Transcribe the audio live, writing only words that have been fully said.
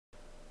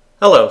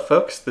Hello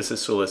folks, this is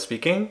Sullla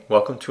speaking.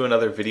 Welcome to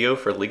another video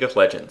for League of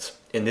Legends.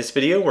 In this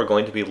video we're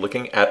going to be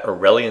looking at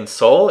Aurelion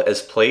Sol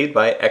as played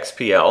by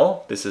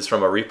XPL. This is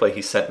from a replay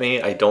he sent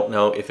me. I don't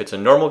know if it's a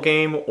normal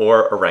game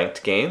or a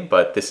ranked game,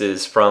 but this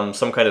is from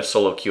some kind of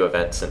solo queue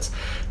event since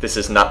this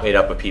is not made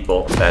up of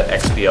people that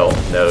XPL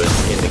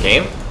knows in the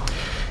game.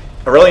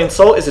 Aurelion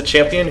Sol is a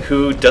champion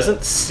who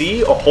doesn't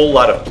see a whole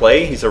lot of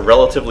play. He's a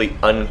relatively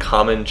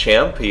uncommon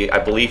champ. I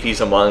believe he's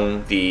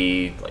among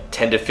the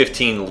 10 to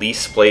 15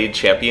 least played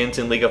champions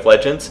in League of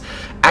Legends.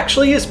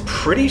 Actually is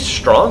pretty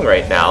strong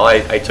right now.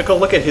 I took a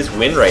look at his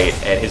win rate,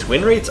 and his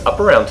win rate's up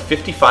around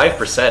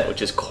 55%,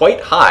 which is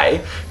quite high.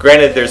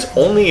 Granted, there's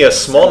only a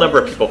small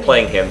number of people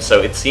playing him,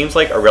 so it seems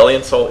like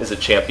Aurelion Sol is a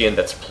champion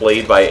that's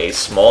played by a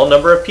small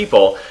number of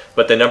people,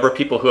 but the number of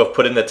people who have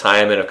put in the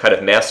time and have kind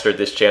of mastered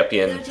this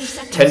champion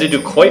tend to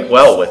do quite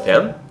well with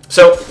him.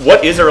 So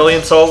what is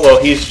Aurelion Sol?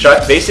 Well, he's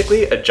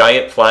basically a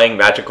giant flying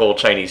magical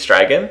Chinese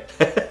dragon.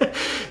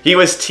 He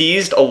was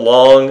teased a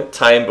long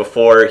time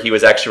before he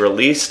was actually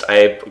released.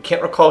 I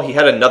can't recall, he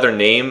had another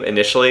name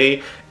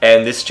initially,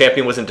 and this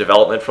champion was in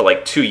development for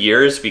like 2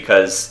 years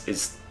because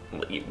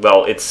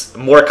it's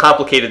more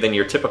complicated than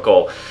your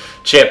typical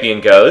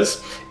champion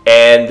goes.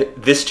 And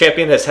this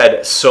champion has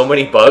had so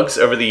many bugs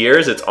over the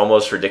years, it's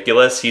almost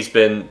ridiculous. He's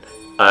been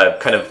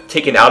kind of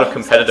taken out of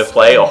competitive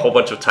play a whole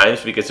bunch of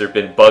times because there have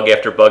been bug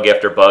after bug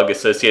after bug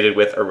associated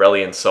with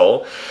Aurelion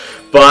Sol.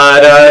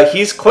 But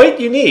he's quite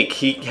unique.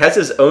 He has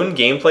his own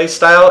gameplay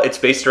style. It's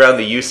based around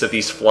the use of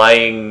these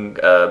flying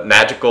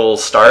magical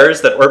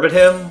stars that orbit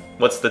him.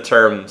 What's the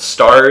term?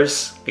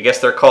 Stars, I guess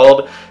they're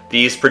called.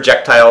 These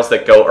projectiles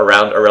that go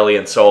around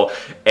Aurelion Sol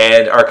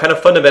and are kind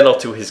of fundamental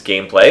to his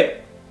gameplay.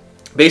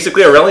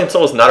 Basically, Aurelion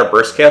Sol is not a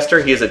burst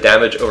caster, he is a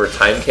damage over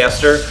time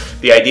caster.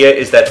 The idea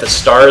is that the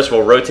stars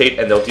will rotate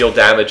and they'll deal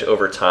damage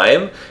over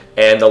time,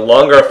 and the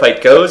longer a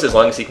fight goes, as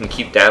long as he can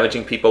keep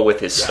damaging people with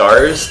his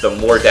stars, the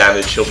more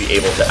damage he'll be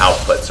able to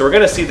output. So we're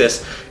going to see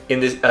this in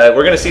this.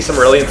 We're going to see some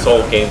Aurelion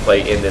Sol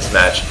gameplay in this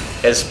match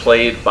as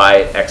played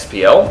by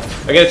XPL.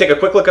 I'm going to take a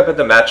quick look up at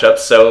the matchups.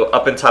 So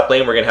up in top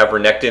lane, we're going to have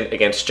Renekton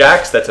against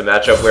Jax. That's a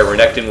matchup where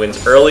Renekton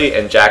wins early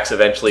and Jax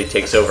eventually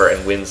takes over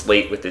and wins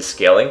late with his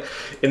scaling.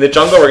 In the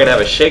jungle, we're going to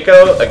have a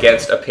Shaco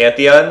against a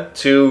Pantheon.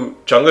 Two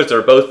junglers that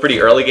are both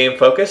pretty early game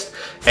focused.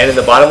 And in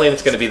the bottom lane,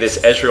 it's going to be this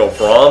Ezreal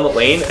Braum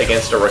lane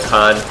against a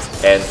Rakan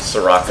and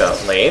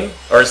Soraka lane.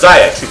 Or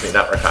Xayah, excuse me,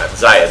 not Rakan,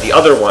 Xayah, the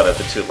other one of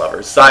the two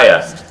lovers,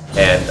 Xayah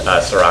and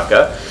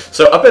Soraka.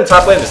 So up in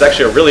top lane, there's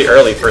actually a really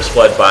early first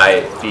blood by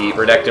the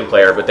Renekton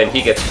player, but then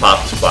he gets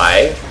popped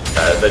by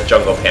the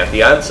jungle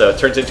Pantheon, so it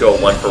turns into a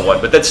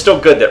 1-for-1. But that's still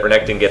good that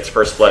Renekton gets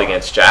first blood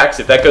against Jax.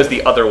 If that goes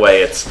the other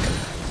way, it's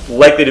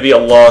likely to be a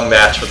long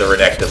match for the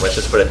Renekton, let's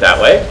just put it that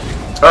way.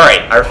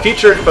 Alright, our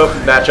featured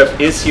matchup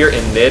is here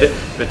in mid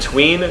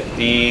between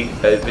the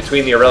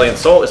Aurelion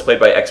Sol, is played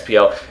by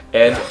XPL,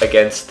 and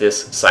against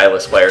this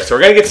Sylas player. So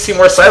we're going to get to see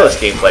more Sylas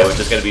gameplay, which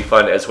is going to be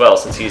fun as well,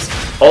 since he's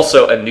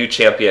also a new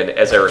champion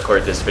as I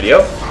record this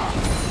video.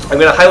 I'm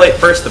going to highlight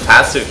first the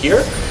passive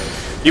here.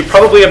 You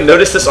probably have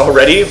noticed this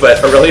already, but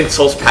Aurelion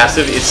Sol's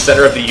passive is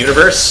Center of the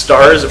Universe.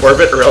 Stars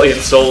orbit Aurelion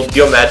Sol,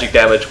 deal magic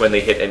damage when they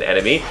hit an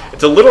enemy.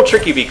 It's a little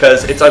tricky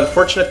because it's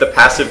unfortunate the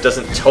passive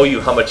doesn't tell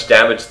you how much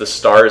damage the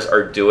stars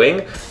are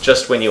doing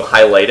just when you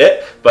highlight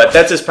it, but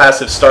that's his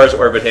passive, Stars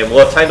orbit him.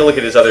 We'll have time to look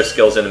at his other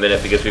skills in a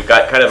minute because we've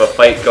got kind of a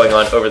fight going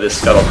on over this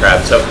Scuttle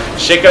Crab. So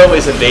Shaco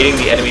is invading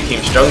the enemy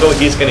team's jungle.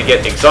 He's going to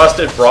get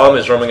exhausted. Braum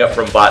is roaming up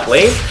from bot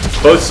lane.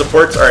 Both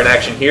supports are in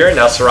action here.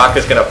 Now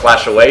Soraka's going to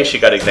flash away. She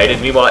got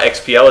ignited. Meanwhile,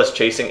 XPL is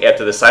chasing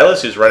after the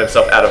Sylas, who's run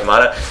himself out of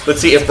mana.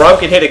 Let's see if Braum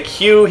can hit a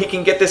Q. He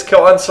can get this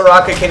kill on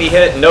Soraka. Can he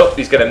hit it? Nope,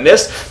 he's going to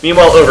miss.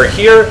 Meanwhile, over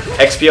here,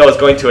 XPL is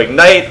going to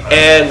ignite,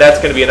 and that's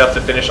going to be enough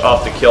to finish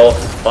off the kill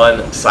on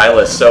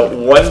Sylas. So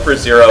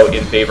 1-for-0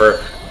 in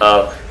favor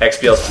of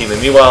XPL's team.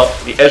 And meanwhile,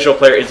 the Ezreal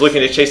player is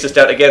looking to chase this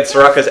down again.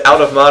 Soraka's out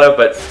of mana,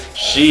 but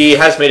she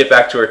has made it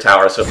back to her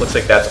tower, so it looks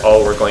like that's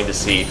all we're going to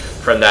see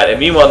from that. And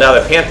meanwhile, now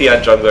the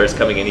Pantheon jungler is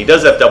coming in. He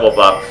does have double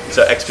buff,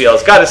 so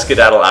XPL's got to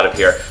skedaddle out of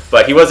here.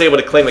 But he was able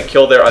to claim a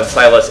kill there on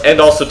Sylas and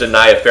also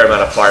deny a fair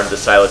amount of farm to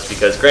Sylas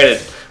because,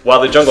 granted,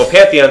 while the jungle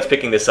Pantheon's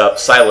picking this up,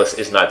 Sylas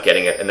is not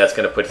getting it, and that's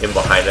going to put him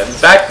behind him. In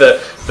fact, the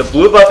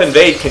blue buff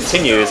invade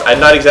continues. I'm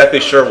not exactly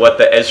sure what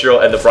the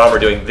Ezreal and the Braum are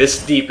doing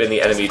this deep in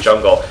the enemy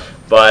jungle,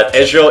 but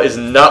Ezreal is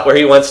not where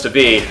he wants to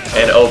be,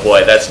 and oh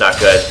boy, that's not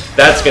good.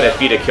 That's going to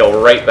feed a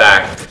kill right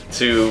back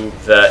to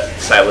the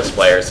Sylas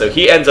player. So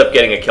he ends up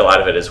getting a kill out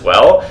of it as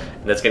well,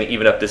 and that's going to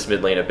even up this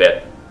mid lane a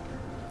bit.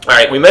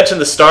 Alright, we mentioned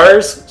the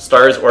stars.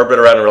 Stars orbit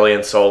around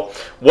Aurelion Sol.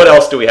 What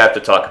else do we have to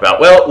talk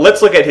about? Well,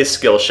 let's look at his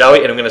skill, shall we?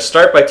 And I'm going to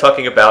start by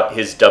talking about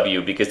his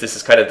W, because this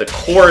is kind of the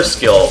core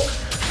skill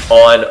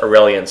on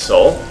Aurelion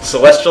Sol.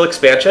 Celestial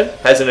Expansion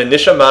has an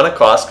initial mana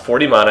cost,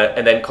 40 mana,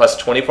 and then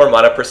costs 24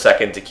 mana per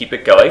second to keep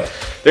it going.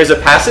 There's a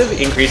passive,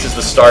 increases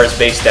the star's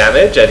base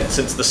damage, and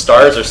since the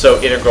stars are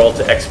so integral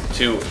to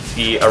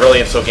the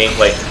Aurelion Sol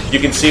gameplay, you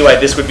can see why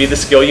this would be the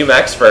skill you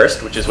max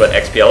first, which is what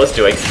XPL is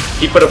doing.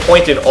 He put a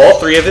point in all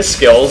three of his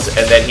skills,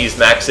 and then he's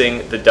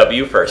maxing the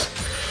W first.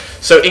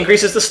 So it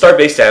increases the star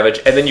base damage,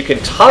 and then you can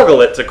toggle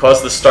it to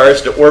cause the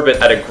stars to orbit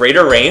at a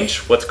greater range,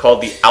 what's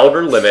called the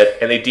outer limit,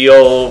 and they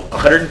deal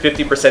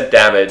 150%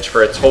 damage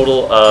for a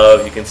total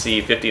of, you can see,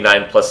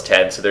 59 plus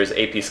 10, so there's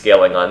AP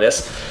scaling on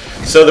this.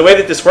 So the way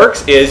that this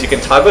works is you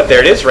can toggle it,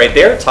 there it is, right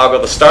there, toggle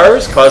the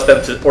stars, cause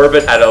them to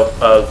orbit at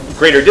a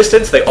greater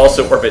distance. They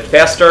also orbit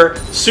faster,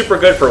 super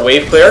good for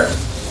wave clear.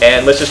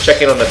 And let's just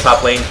check in on the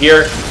top lane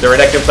here. The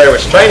Renekton player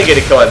was trying to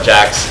get a kill on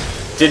Jax,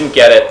 didn't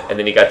get it, and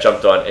then he got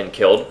jumped on and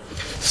killed.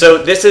 So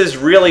this is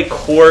really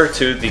core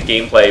to the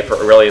gameplay for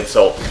Aurelion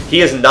Sol.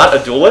 He is not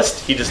a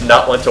duelist. He does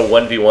not want to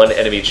 1v1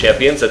 enemy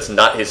champions. That's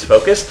not his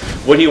focus.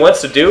 What he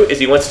wants to do is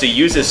he wants to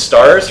use his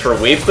stars for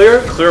wave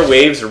clear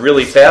waves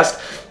really fast,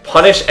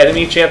 punish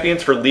enemy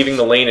champions for leaving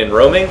the lane and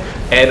roaming,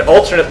 and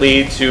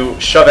alternately to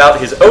shove out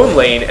his own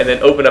lane and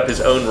then open up his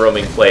own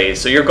roaming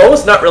plays. So your goal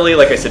is not really,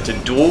 like I said, to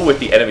duel with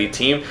the enemy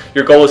team.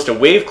 Your goal is to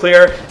wave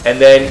clear and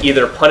then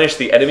either punish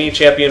the enemy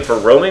champion for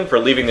roaming, for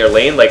leaving their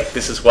lane, like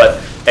this is what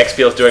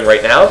XPL is doing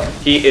right now.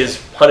 He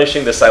is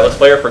punishing the Sylas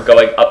player for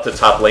going up to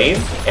top lane,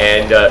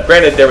 and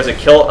granted there was a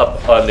kill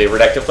up on the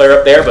Renekton player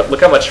up there, but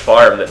look how much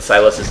farm that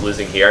Sylas is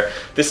losing here.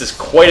 This is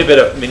quite a bit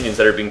of minions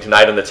that are being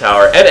denied on the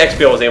tower, and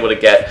XPL was able to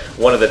get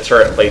one of the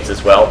turret plates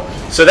as well.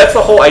 So that's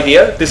the whole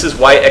idea. This is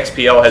why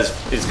XPL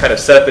is kind of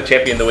set up the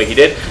champion the way he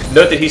did.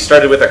 Note that he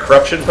started with a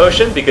corruption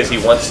potion because he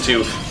wants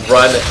to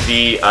run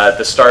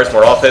the stars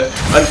more often.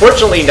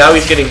 Unfortunately, now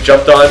he's getting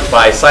jumped on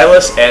by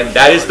Sylas, and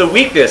that is the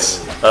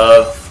weakness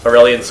of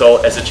Aurelion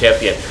Sol as a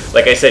champion.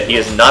 Like I said, he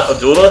is not a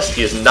duelist.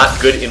 He is not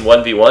good in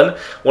 1v1.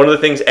 One of the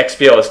things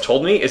XPL has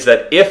told me is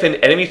that if an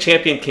enemy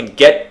champion can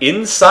get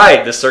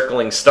inside the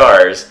circling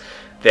stars,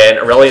 then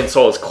Aurelion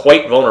Sol is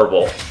quite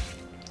vulnerable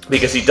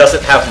because he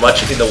doesn't have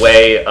much in the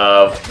way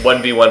of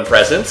 1v1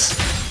 presence.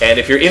 And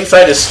if you're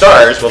inside his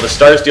stars, well, the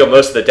stars deal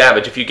most of the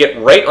damage. If you get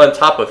right on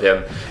top of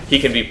him, he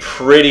can be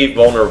pretty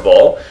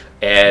vulnerable.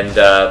 And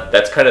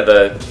that's kind of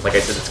the, like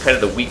I said, it's kind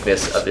of the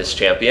weakness of this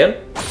champion.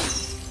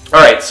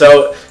 Alright,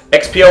 so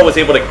XPL was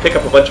able to pick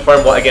up a bunch of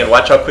farm. Well, again,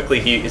 watch how quickly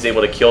he is able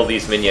to kill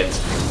these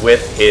minions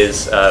with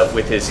his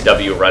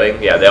W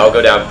running. Yeah, they all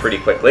go down pretty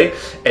quickly.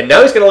 And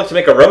now he's going to look to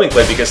make a roaming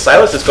play because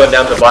Sylas is going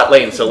down to bot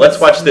lane. So let's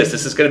watch this.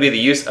 This is going to be the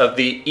use of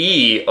the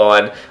E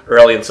on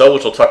Aurelion Sol,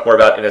 which we'll talk more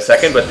about in a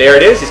second. But there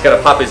it is. He's going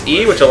to pop his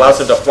E, which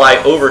allows him to fly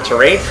over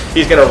terrain.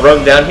 He's going to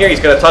roam down here. He's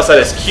going to toss out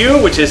his Q,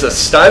 which is a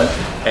stun.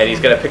 And he's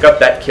going to pick up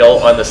that kill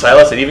on the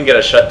Sylas and even get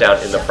a shutdown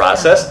in the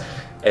process.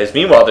 As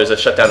meanwhile, there's a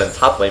shutdown in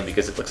top lane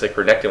because it looks like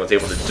Renekton was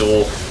able to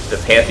duel the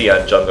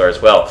Pantheon jungler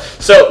as well.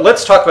 So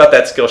let's talk about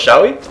that skill,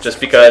 shall we? Just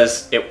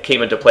because it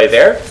came into play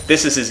there.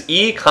 This is his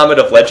E, Comet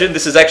of Legend.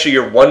 This is actually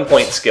your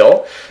 1-point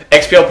skill.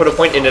 XPL put a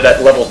point in it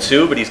at level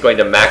 2, but he's going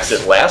to max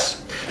it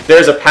last.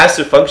 There's a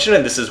passive function,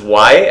 and this is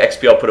why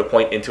XPL put a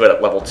point into it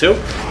at level 2.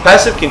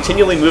 Passive,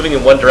 continually moving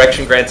in one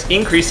direction, grants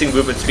increasing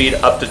movement speed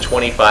up to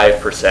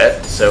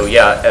 25%. So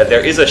yeah,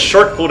 there is a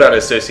short cooldown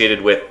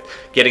associated with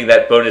getting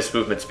that bonus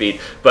movement speed.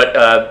 But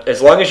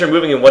as long as you're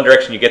moving in one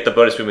direction, you get the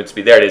bonus movement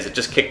speed. There it is. It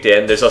just kicked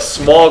in. There's a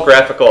small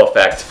graphical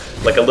effect,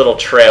 like a little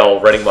trail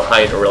running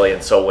behind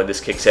Aurelion Sol when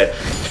this kicks in.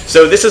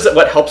 So this is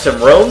what helps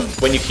him roam.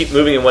 When you keep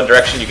moving in one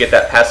direction, you get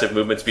that passive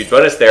movement speed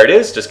bonus. There it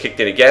is. Just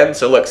kicked in again.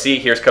 So look, see,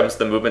 here comes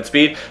the movement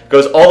speed.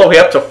 Goes all the way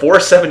up to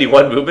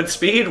 471 movement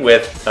speed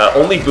with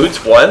only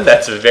boots 1.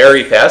 That's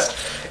very fast.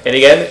 And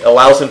again,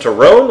 allows him to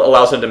roam,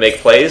 allows him to make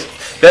plays.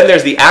 Then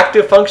there's the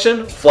active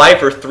function, fly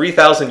for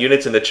 3,000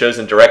 units in the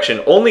chosen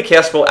direction, only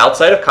castable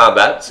outside of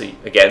combat. So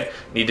again,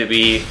 need to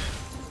be,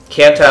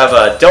 can't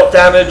have dealt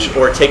damage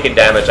or taken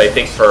damage, I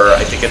think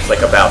it's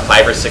like about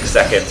 5 or 6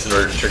 seconds in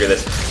order to trigger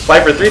this.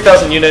 Fly for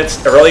 3,000 units,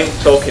 Aurelion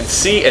Sol can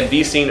see and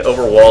be seen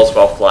over walls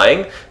while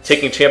flying.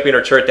 Taking champion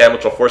or turret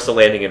damage will force the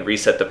landing and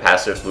reset the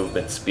passive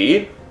movement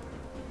speed.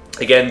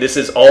 Again, this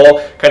is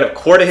all kind of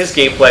core to his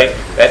gameplay.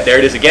 There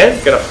it is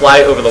again, going to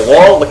fly over the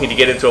wall, looking to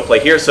get into a play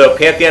here. So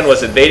Pantheon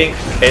was invading.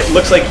 It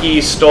looks like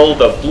he stole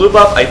the blue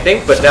buff, I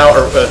think, but now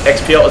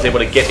XPL is able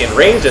to get in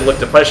range and look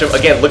to punish him.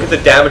 Again, look at the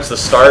damage the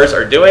stars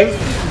are doing.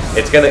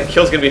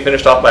 Kill's gonna be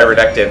finished off by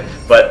Renekton,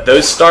 but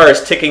those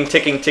stars ticking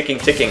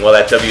while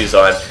that W's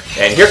on.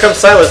 And here comes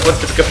Sylas, wants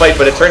to pick a fight,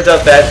 but it turns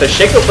out that the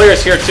Shaco player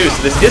is here too,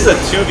 so this is a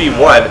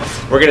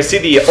 2v1. We're gonna see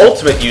the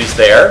ultimate used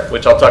there,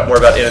 which I'll talk more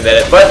about in a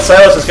minute, but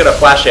Sylas is gonna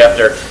flash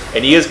after,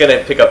 and he is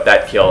gonna pick up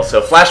that kill.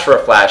 So flash for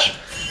a flash,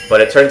 but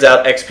it turns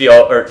out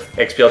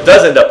XPL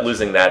does end up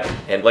losing that,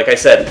 and like I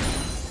said,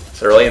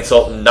 Aurelion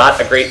Sol, not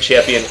a great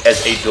champion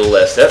as a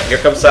duelist. Yep, here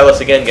comes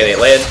Sylas again, getting a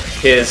land.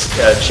 His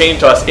chain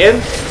toss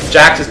in.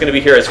 Jax is going to be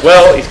here as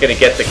well. He's going to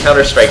get the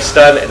counter-strike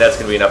stun, and that's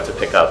going to be enough to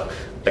pick up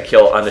a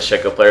kill on the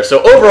Shaco player. So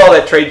overall,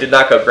 that trade did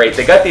not go great.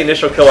 They got the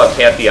initial kill on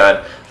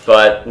Pantheon,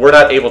 but we're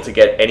not able to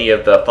get any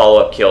of the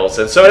follow-up kills.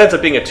 And so it ends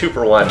up being a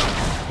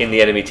 2-for-1 in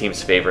the enemy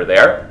team's favor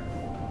there.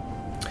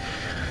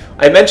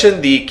 I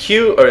mentioned the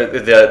Q, or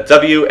the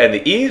W and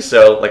the E,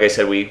 so like I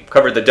said, we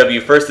covered the W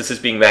first. This is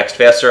being maxed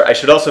faster. I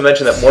should also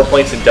mention that more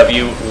points in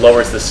W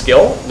lowers the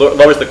skill,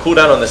 lowers the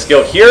cooldown on the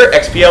skill. Here,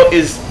 XPL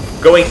is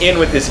going in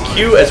with his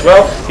Q as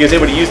well. He was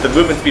able to use the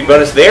movement speed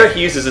bonus there.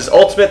 He uses his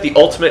ultimate. The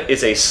ultimate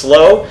is a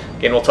slow.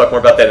 Again, we'll talk more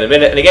about that in a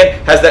minute. And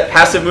again, has that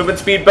passive movement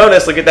speed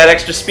bonus. Look at that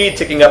extra speed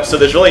ticking up. So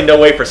there's really no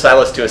way for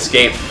Silas to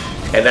escape.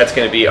 And that's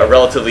going to be a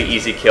relatively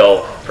easy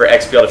kill for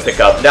XPL to pick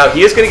up. Now,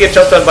 he is going to get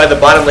jumped on by the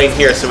bottom lane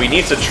here, so he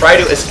needs to try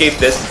to escape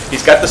this.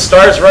 He's got the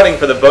stars running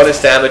for the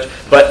bonus damage,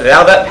 but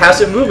now that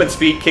passive movement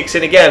speed kicks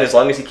in again. As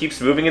long as he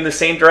keeps moving in the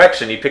same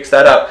direction, he picks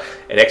that up.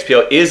 And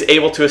XPL is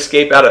able to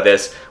escape out of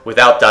this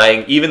without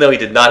dying, even though he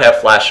did not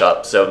have flash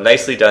up. So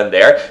nicely done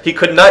there. He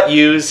could not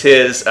use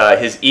his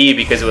E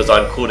because it was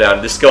on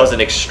cooldown. This skill has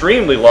an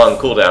extremely long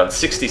cooldown,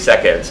 60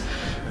 seconds.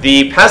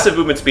 The passive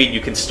movement speed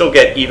you can still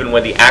get even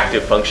when the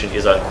active function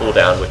is on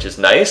cooldown, which is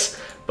nice,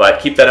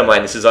 but keep that in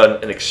mind. This is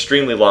on an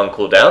extremely long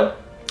cooldown.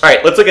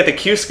 Alright, let's look at the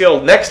Q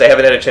skill next. I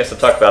haven't had a chance to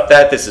talk about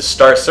that. This is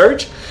Star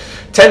Surge.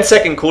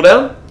 10-second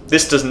cooldown.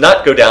 This does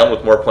not go down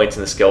with more points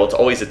in the skill. It's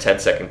always a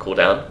 10-second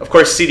cooldown. Of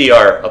course,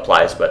 CDR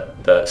applies,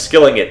 but the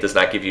skilling it does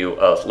not give you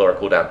a lower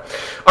cooldown.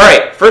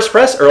 Alright, first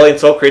press, Aurelion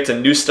Sol creates a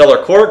new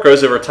stellar core,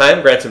 grows over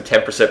time, grants him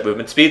 10%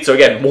 movement speed. So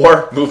again,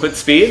 more movement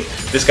speed.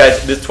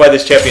 That's why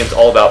this champion's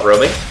all about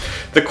roaming.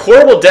 The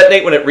core will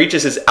detonate when it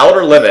reaches his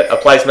outer limit,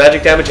 applies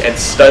magic damage, and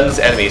stuns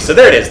enemies. So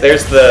there it is.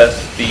 There's the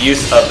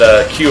use of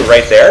the Q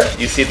right there.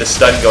 You see the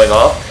stun going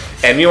off.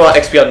 And meanwhile,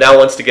 XPL now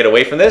wants to get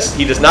away from this.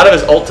 He does not have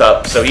his ult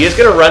up, so he is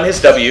going to run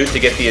his W to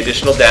get the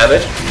additional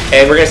damage.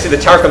 And we're going to see the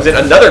tower comes in.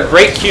 Another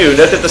great Q.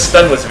 Note that the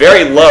stun was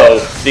very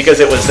low because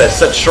it was at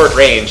such short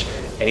range.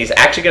 And he's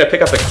actually going to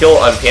pick up a kill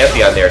on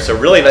Pantheon there, so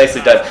really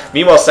nicely done.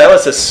 Meanwhile,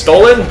 Silas has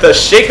stolen the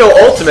Shaco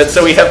ultimate,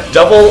 so we have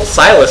double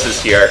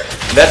Silases here.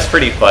 And that's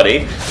pretty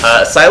funny.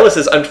 Silas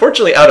is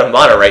unfortunately out of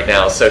mana right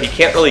now, so he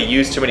can't really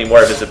use too many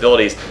more of his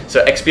abilities.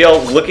 So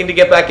XPL looking to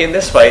get back in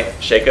this fight.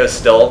 Shaco's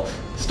still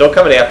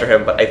coming after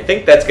him, but I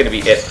think that's going to be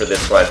it for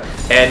this one.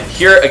 And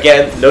here,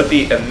 again, note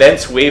the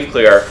immense wave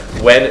clear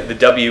when the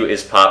W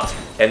is popped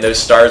and those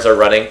stars are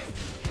running.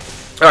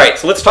 Alright,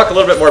 so let's talk a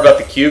little bit more about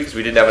the Q, because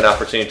we didn't have an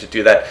opportunity to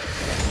do that.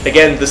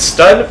 Again, the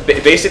stun,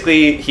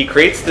 basically, he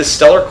creates this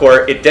stellar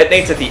core. It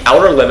detonates at the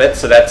outer limit,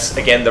 so that's,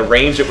 again, the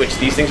range at which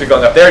these things are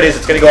going up. There it is.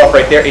 It's going to go off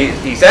right there.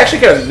 He's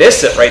actually going to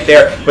miss it right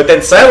there, but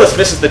then Silas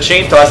misses the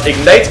chain toss.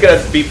 Ignite's going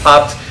to be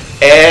popped,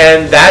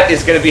 and that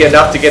is going to be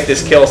enough to get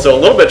this kill. So a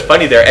little bit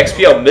funny there.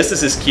 XPL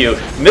misses his Q,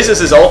 misses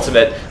his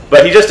ultimate,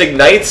 but he just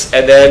ignites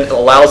and then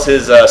allows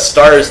his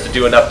stars to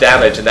do enough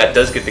damage, and that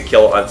does get the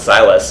kill on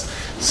Silas.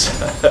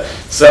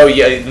 So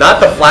yeah, not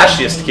the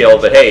flashiest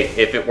kill, but hey,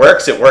 if it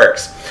works, it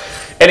works.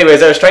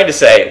 Anyways, I was trying to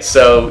say,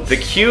 so the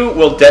Q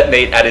will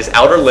detonate at his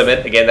outer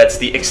limit. Again, that's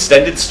the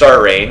extended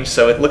star range.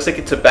 So it looks like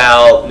it's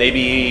about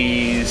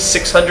maybe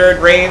 600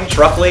 range,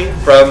 roughly,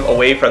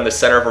 away from the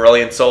center of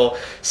Aurelion Sol.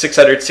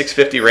 600,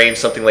 650 range,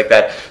 something like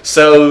that.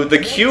 So the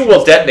Q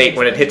will detonate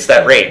when it hits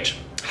that range.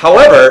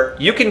 However,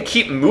 you can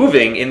keep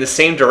moving in the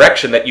same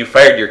direction that you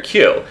fired your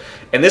Q.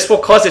 And this will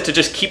cause it to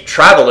just keep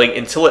traveling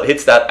until it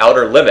hits that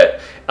outer limit.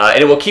 And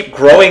it will keep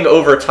growing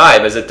over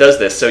time as it does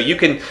this. So you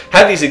can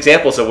have these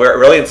examples of where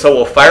Aurelion Sol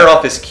will fire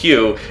off his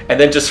Q and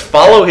then just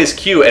follow his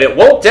Q, and it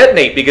won't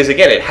detonate because,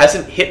 again, it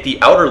hasn't hit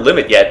the outer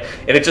limit yet,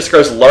 and it just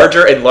grows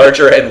larger and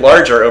larger and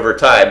larger over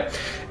time.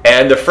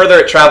 And the further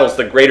it travels,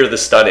 the greater the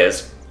stun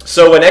is.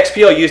 So when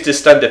XPL used his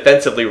stun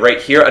defensively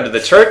right here under the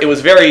turret, it was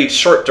very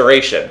short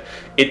duration.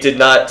 It did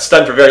not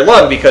stun for very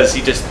long because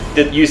he just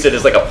used it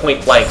as like a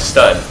point-blank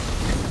stun.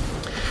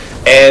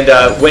 And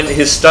when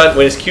his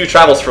Q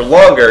travels for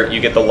longer, you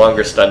get the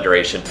longer stun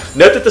duration.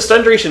 Note that the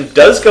stun duration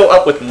does go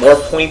up with more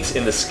points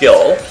in the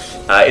skill.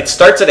 It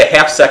starts at a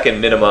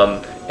half-second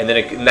minimum, and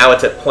then now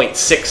it's at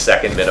 0.6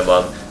 second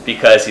minimum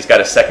because he's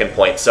got a second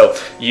point. So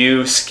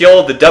you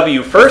skill the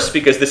W first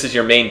because this is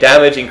your main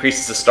damage,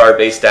 increases the star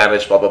base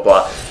damage, blah, blah,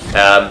 blah.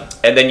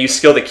 And then you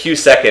skill the Q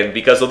second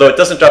because although it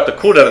doesn't drop the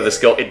cooldown of the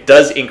skill, it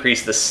does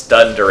increase the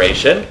stun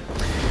duration.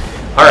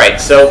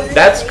 Alright, so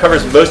that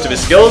covers most of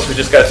his skills. We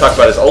just got to talk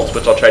about his ult,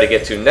 which I'll try to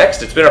get to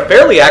next. It's been a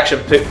fairly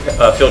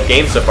action-filled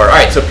game so far.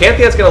 Alright, so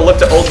Pantheon's going to look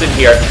to ult in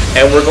here,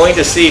 and we're going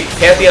to see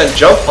Pantheon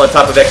jump on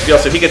top of XPL,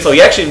 so he gets low.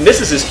 He actually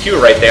misses his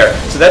Q right there,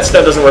 so that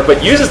stun doesn't work,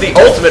 but uses the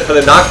ultimate for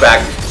the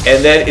knockback,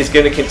 and then is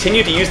going to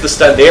continue to use the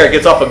stun there. It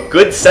gets off a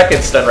good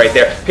second stun right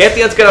there.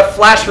 Pantheon's going to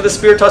flash for the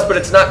Spirit Toss, but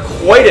it's not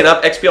quite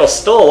enough. XPL is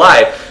still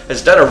alive,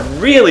 has done a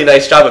really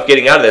nice job of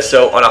getting out of this,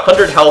 so on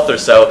 100 health or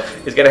so,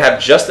 is going to have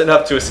just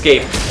enough to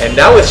escape, and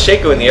now with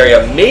Shaco in the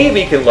area,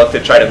 maybe can look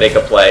to try to make a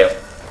play.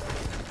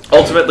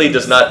 Ultimately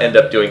does not end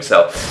up doing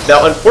so.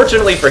 Now,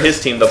 unfortunately for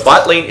his team, the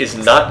bot lane is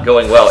not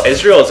going well.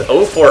 Ezreal is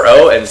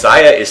 0-4-0 and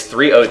Xayah is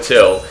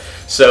 3-0-2.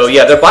 So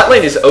yeah, their bot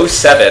lane is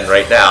 0-7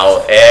 right now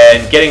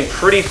and getting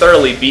pretty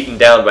thoroughly beaten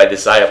down by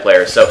this Xayah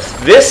player. So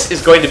this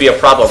is going to be a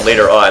problem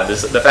later on,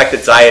 the fact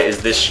that Xayah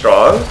is this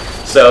strong.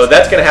 So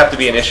that's going to have to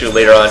be an issue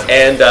later on.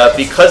 And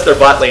because their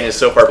bot lane is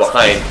so far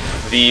behind,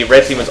 the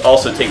red team is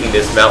also taking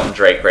this Mountain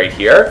Drake right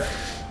here.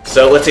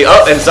 So let's see.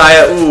 Oh, and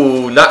Xayah,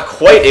 ooh, not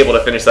quite able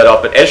to finish that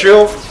off. But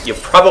Ezreal, you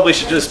probably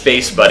should just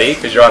base, buddy,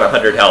 because you're on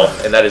 100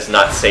 health, and that is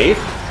not safe.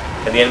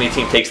 and the enemy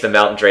team takes the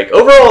Mountain Drake.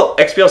 Overall,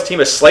 XPL's team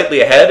is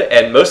slightly ahead,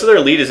 and most of their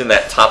lead is in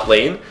that top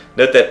lane.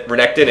 Note that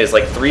Renekton is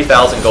like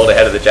 3,000 gold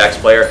ahead of the Jax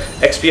player.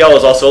 XPL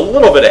is also a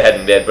little bit ahead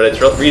in mid, but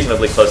it's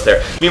reasonably close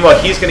there. Meanwhile,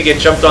 he's going to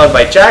get jumped on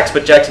by Jax,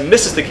 but Jax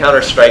misses the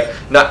counter-strike,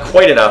 not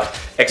quite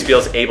enough. XPL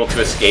is able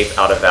to escape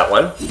out of that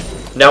one.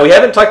 Now, we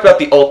haven't talked about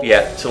the ult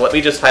yet, so let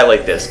me just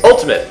highlight this.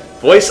 Ultimate,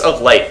 Voice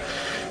of Light.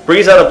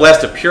 Breathes out a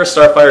blast of pure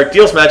starfire,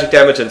 deals magic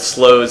damage, and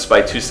slows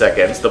by 2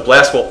 seconds. The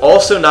blast will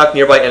also knock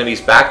nearby enemies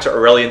back to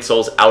Aurelion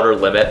Sol's outer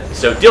limit.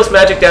 So deals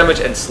magic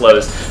damage and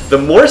slows. The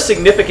more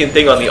significant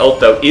thing on the ult,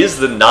 though, is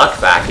the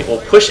knockback. It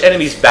will push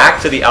enemies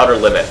back to the outer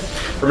limit.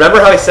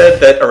 Remember how I said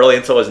that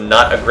Aurelion Sol is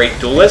not a great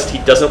duelist? He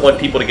doesn't want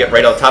people to get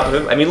right on top of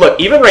him. I mean, look,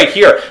 even right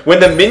here, when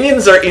the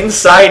minions are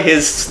inside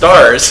his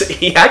stars,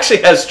 he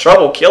actually has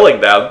trouble killing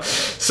them.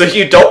 So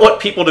you don't want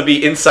people to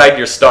be inside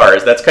your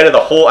stars. That's kind of the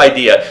whole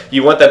idea.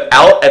 You want them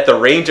out at the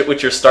range at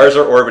which your stars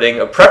are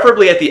orbiting,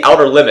 preferably at the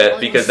outer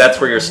limit, because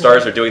that's where your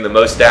stars are doing the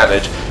most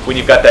damage when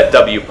you've got that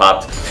W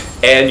popped.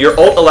 And your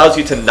ult allows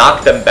you to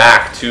knock them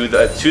back to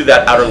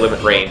that outer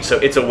limit range. So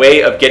it's a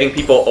way of getting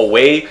people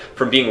away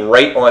from being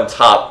right on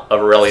top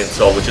of Aurelion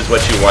Sol, which is what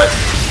you want.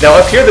 Now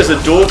up here, there's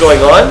a duel going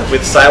on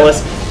with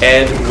Sylas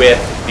and with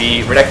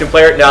the Renekton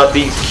player. Now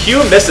the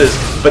Q misses,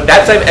 but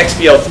that time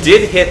XPL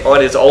did hit on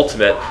his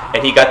ultimate,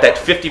 and he got that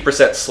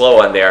 50%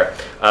 slow on there.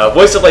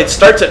 Voice of Light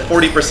starts at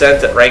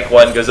 40% at rank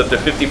 1, goes up to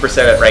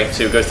 50% at rank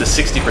 2, goes to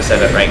 60%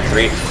 at rank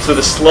 3. So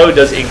the slow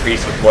does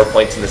increase with more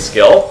points in the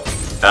skill.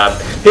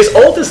 His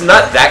ult is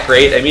not that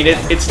great. I mean,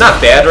 it's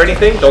not bad or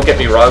anything, don't get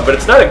me wrong, but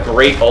it's not a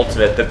great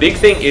ultimate. The big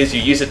thing is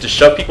you use it to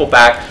shove people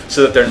back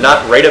so that they're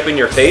not right up in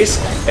your face,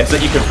 and so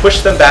that you can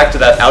push them back to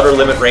that outer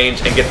limit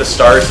range and get the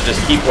stars to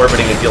just keep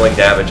orbiting and dealing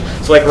damage.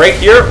 So like right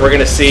here, we're going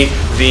to see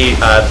the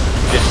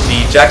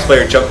Jax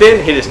player jump in,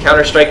 hit his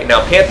counter-strike, and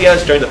now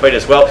Pantheon's joined the fight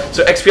as well.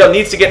 So XPL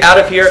needs to get out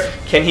of here.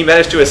 Can he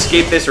manage to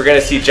escape this? We're going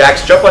to see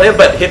Jax jump on him,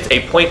 but hits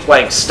a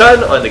point-blank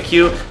stun on the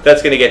Q.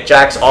 That's going to get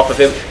Jax off of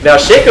him. Now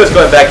Shaco's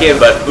going back in,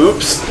 but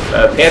oops,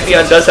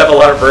 Pantheon does have a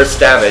lot of burst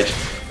damage.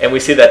 And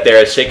we see that there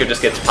as Shaco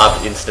just gets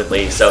popped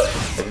instantly. So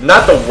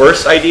not the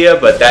worst idea,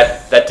 but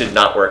that did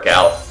not work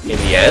out in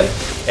the end.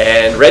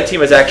 And Red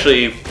Team has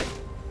actually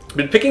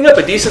been picking up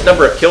a decent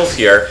number of kills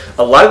here,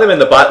 a lot of them in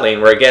the bot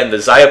lane, where again the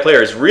Xayah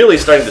player is really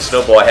starting to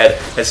snowball ahead,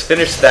 has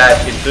finished that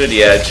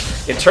Infinity Edge.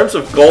 In terms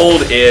of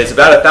gold, is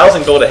about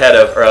 1,000 gold ahead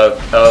of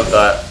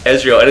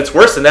Ezreal, and it's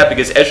worse than that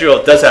because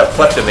Ezreal does have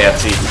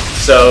Kleptomancy.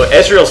 So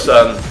Ezreal's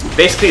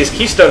basically his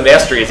Keystone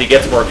Mastery as he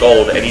gets more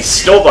gold, and he's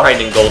still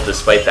behind in gold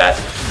despite that.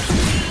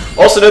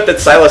 Also note that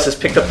Sylas has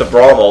picked up the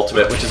Braum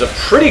ultimate, which is a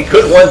pretty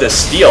good one to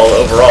steal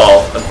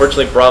overall.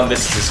 Unfortunately, Braum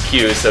misses his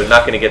Q, so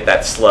not going to get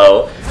that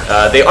slow.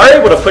 They are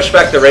able to push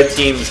back the red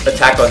team's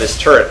attack on this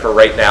turret for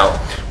right now.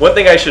 One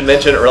thing I should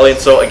mention, Aurelion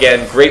Sol,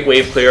 again, great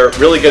wave clear,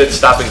 really good at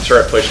stopping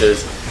turret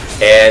pushes.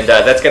 And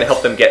that's going to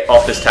help them get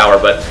off this tower.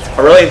 But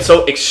Aurelion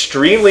Sol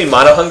extremely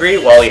mana-hungry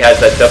while he has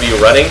that W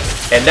running.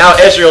 And now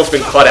Ezreal's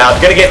been caught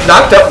out. Going to get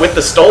knocked up with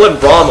the stolen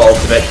Braum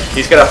ultimate.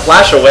 He's going to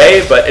flash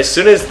away, but as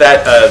soon as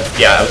that, I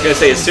was going to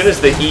say, as soon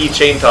as the E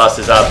chain toss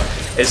is up,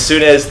 as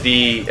soon as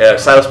the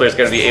Sylas player is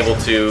going to be able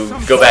to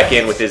go back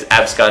in with his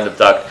Abscond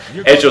Abduct,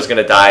 Ezreal's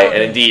going to die,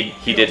 and indeed,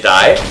 he did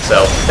die,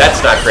 so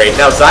that's not great.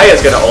 Now Xayah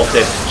is going to ult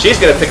in. She's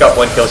going to pick up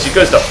one kill. She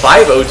goes to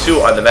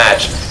 5-0-2 on the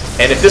match.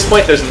 And at this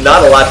point, there's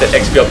not a lot that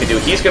XPL can do.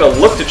 He's going to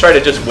look to try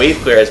to just wave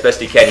clear as best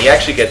he can. He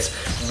actually gets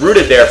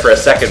rooted there for a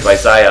second by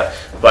Xayah,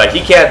 but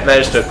he can't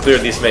manage to clear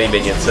these many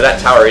minions, so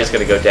that tower is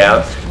going to go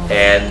down.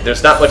 And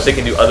there's not much they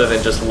can do other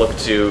than just look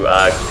to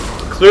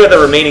clear the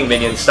remaining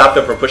minions, stop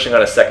them from pushing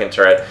on a second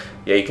turret.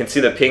 Yeah, you can see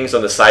the pings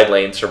on the side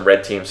lanes from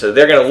Red Team, so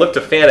they're going to look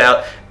to fan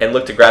out and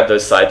look to grab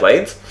those side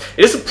lanes.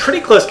 It is a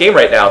pretty close game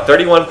right now,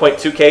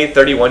 31.2k,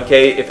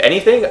 31k. If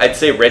anything, I'd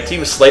say Red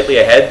Team is slightly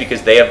ahead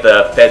because they have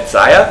the fed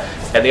Xayah,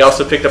 and they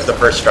also picked up the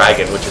first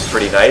dragon, which is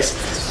pretty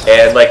nice.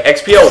 And like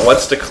XPL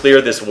wants to clear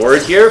this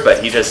ward here,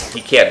 but he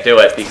can't do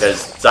it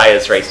because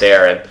Xayah's right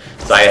there, and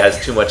Xayah has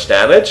too much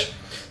damage.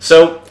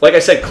 So, like I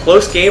said,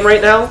 close game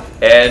right now,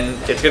 and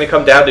it's going to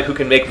come down to who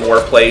can make more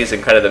plays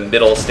in kind of the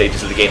middle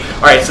stages of the game.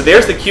 Alright, so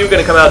there's the Q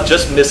going to come out,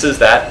 just misses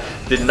that.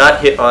 Did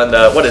not hit on,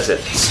 what is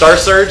it? Star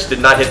Surge,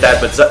 did not hit that,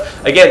 but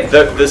again,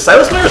 the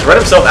Sylas player has run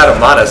himself out of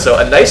mana, so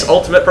a nice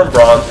ultimate from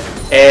Braum.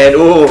 And,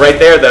 ooh, right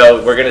there,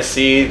 though, we're going to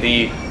see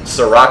the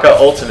Soraka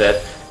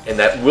ultimate. And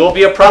that will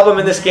be a problem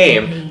in this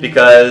game,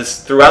 because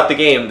throughout the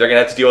game, they're going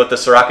to have to deal with the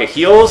Soraka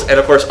heals, and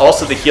of course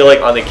also the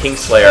healing on the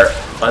Kingslayer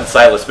on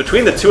Sylas.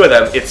 Between the two of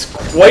them, it's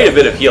quite a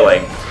bit of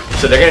healing.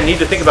 So they're going to need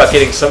to think about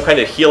getting some kind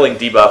of healing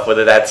debuff,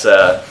 whether that's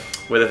the,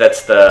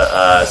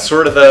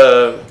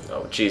 the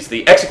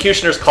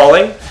Executioner's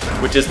Calling,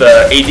 which is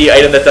the AD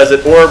item that does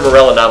it, or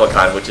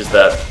Morellonomicon, which is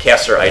the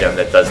caster item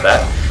that does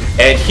that.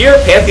 And here,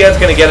 Pantheon's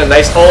going to get a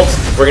nice ult.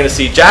 We're going to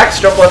see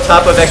Jax jump on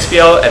top of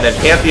XPL, and then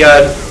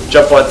Pantheon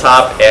jump on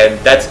top, and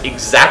that's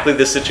exactly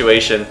the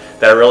situation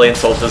that Aurelion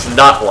Sol does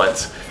not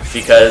want,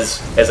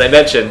 because, as I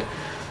mentioned,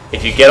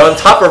 If you get on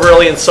top of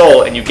Aurelion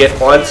Sol and you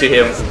get onto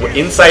him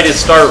inside his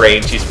star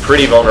range, he's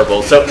pretty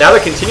vulnerable. So now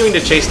they're continuing to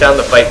chase down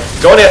the fight,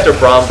 going after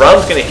Braum.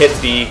 Braum's going to hit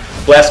the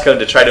Blast Cone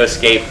to try to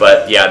escape,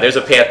 but yeah, there's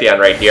a Pantheon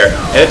right here.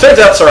 And it turns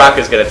out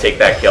Soraka's going to take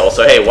that kill,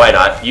 so hey, why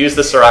not? Use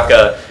the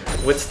Soraka,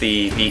 what's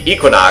the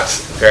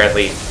Equinox,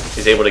 apparently,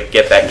 is able to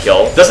get that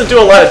kill. Doesn't do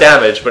a lot of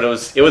damage, but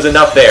it was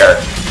enough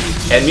there.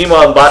 And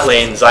meanwhile, in bot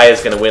lane,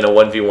 Xayah's going to win a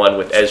 1v1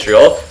 with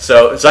Ezreal.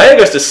 So Xayah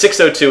goes to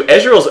 602,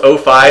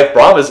 Ezreal's 05,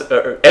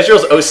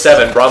 Ezreal's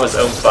 07, Braum is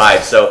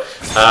 05. So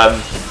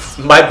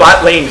my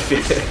bot lane,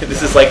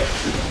 this is like,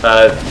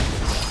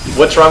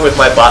 what's wrong with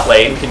my bot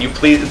lane? Can you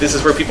please, this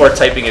is where people are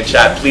typing in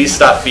chat, please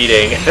stop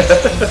feeding.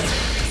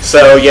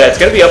 So yeah, it's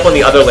going to be up on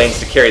the other lanes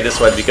to carry this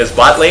one because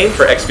bot lane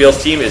for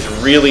XPL's team is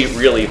really,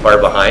 really far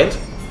behind.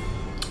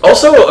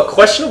 Also, a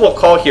questionable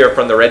call here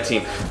from the red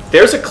team.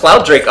 There's a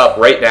Cloud Drake up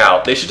right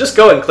now. They should just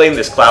go and claim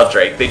this Cloud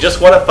Drake. They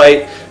just want to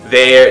fight.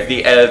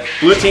 The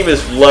blue team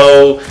is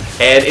low,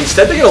 and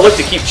instead they're going to look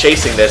to keep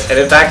chasing this. And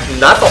in fact,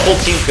 not the whole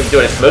team's going to do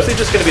it. It's mostly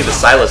just going to be the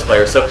Sylas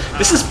player. So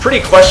this is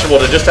pretty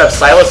questionable to just have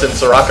Sylas and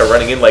Soraka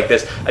running in like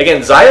this.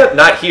 Again, Xayah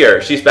not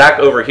here. She's back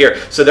over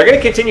here. So they're going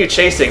to continue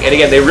chasing. And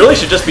again, they really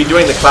should just be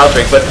doing the Cloud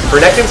Drake. But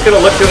Renekton's going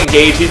to look to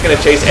engage. He's going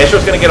to chase.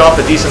 Ezreal's going to get off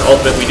a decent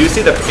ultimate. We do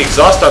see the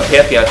exhaust on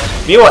Pantheon.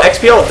 Meanwhile,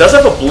 XPL does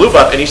have a blue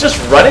buff, and he's just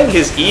running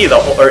his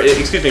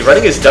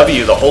running his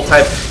W the whole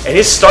time. And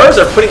his stars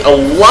are putting a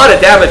lot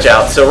of damage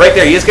out. So right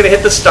there, he is going to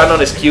hit the stun on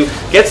his Q,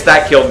 gets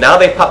that kill. Now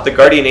they pop the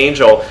Guardian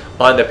Angel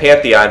on the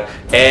Pantheon,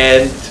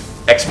 and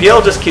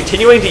XPL just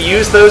continuing to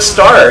use those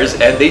stars,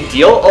 and they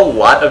deal a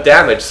lot of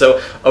damage.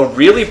 So a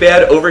really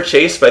bad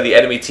overchase by the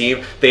enemy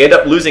team. They end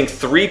up losing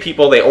 3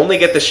 people. They only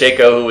get the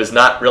Shaco, who is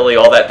not really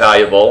all that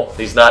valuable.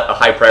 He's not a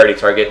high priority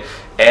target.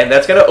 And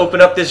that's going to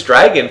open up this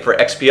dragon for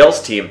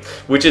XPL's team,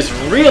 which is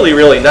really,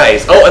 really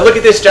nice. Oh, and look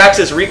at this. Jax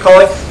is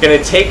recalling. Going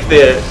to take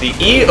the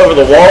E over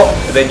the wall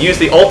and then use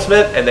the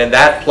ultimate. And then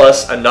that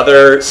plus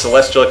another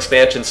Celestial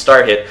Expansion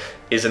star hit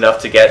is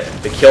enough to get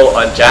the kill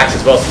on Jax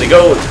as well. So they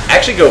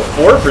actually go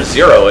 4 for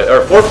 0,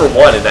 or 4 for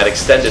 1 in that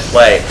extended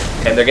play.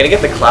 And they're going to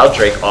get the Cloud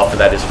Drake off of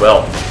that as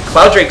well.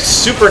 Cloud Drake's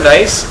super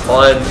nice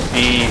on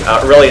the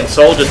Aurelion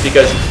Sol just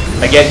because,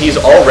 again, he's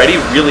already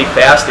really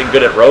fast and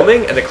good at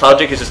roaming, and the Cloud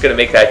Drake is just going to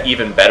make that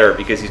even better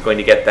because he's going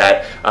to get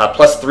that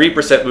plus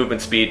 3%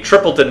 movement speed,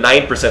 triple to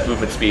 9%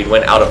 movement speed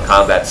when out of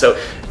combat. So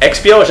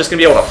XPL is just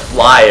going to be able to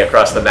fly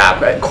across the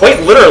map,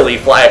 quite literally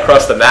fly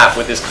across the map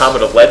with this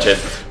Comet of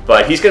Legend,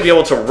 but he's going to be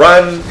able to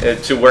run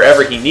to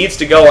wherever he needs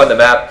to go on the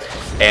map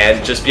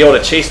and just be able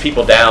to chase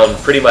people down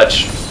pretty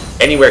much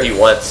anywhere he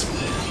wants.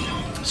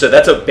 So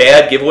that's a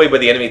bad giveaway by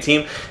the enemy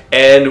team.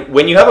 And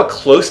when you have a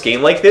close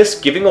game like this,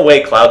 giving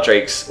away Cloud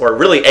Drakes, or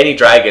really any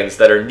dragons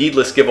that are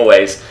needless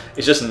giveaways,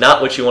 is just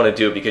not what you want to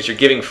do because you're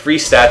giving free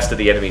stats to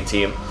the enemy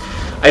team.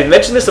 I've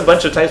mentioned this a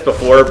bunch of times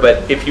before,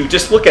 but if you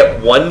just look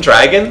at one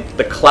dragon,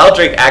 the Cloud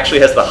Drake actually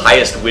has the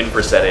highest win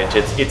percentage.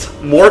 It's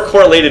more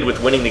correlated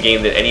with winning the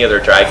game than any other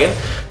dragon.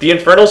 The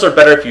Infernals are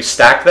better if you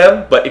stack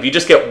them, but if you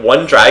just get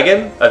one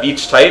dragon of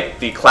each type,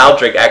 the Cloud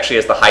Drake actually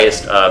has the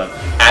highest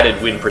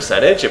added win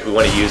percentage, if we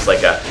want to use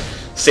like a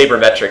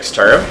sabermetrics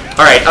term.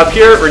 Alright, up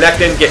here,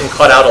 Renekton getting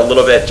caught out a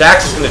little bit.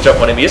 Jax is going to jump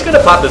on him. He's going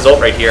to pop his ult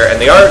right here,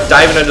 and they are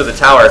diving under the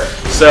tower.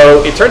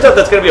 So it turns out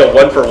that's going to be a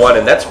 1-for-1,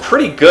 and that's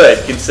pretty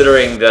good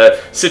considering the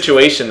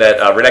situation that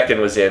Renekton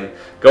was in.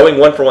 Going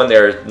 1-for-1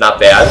 there is not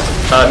bad.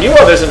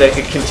 Meanwhile, there's a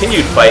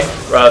continued fight.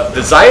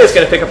 The Xayah is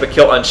going to pick up a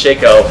kill on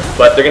Shaco,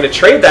 but they're going to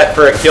trade that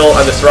for a kill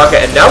on the Soraka,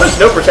 and now there's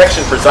no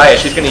protection for Xayah.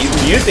 She's going to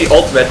use the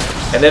ultimate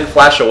and then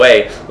flash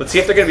away. Let's see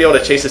if they're going to be able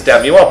to chase this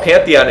down. Meanwhile,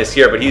 Pantheon is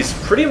here, but he's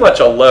pretty much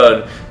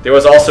alone. There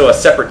was also a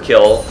separate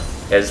kill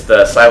as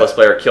the Sylas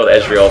player killed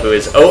Ezreal, who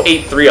is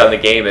 0-8-3 on the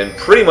game and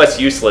pretty much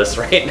useless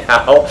right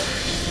now.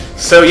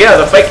 So yeah,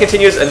 the fight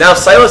continues, and now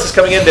Sylas is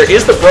coming in. There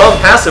is the Braum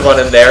passive on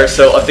him there,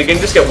 so if they can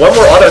just get one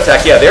more auto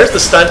attack, yeah, there's the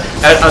stun,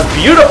 and a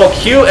beautiful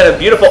Q and a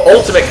beautiful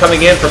ultimate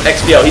coming in from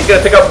XPL. He's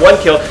going to pick up one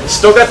kill,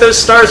 still got those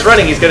stars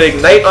running. He's going to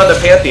ignite on the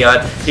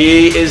Pantheon.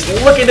 He is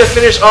looking to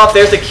finish off.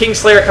 There's the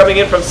Kingslayer coming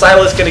in from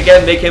Sylas, can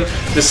again make him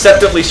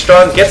deceptively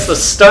strong, gets the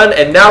stun,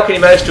 and now can he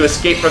manage to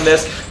escape from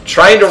this?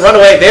 Trying to run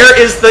away. There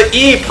is the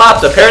E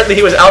popped. Apparently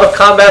he was out of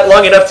combat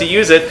long enough to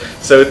use it.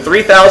 So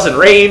 3,000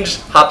 range,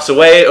 hops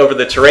away over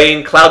the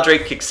terrain. Cloud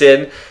Drake kicks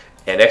in,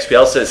 and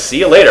XPL says, see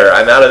you later,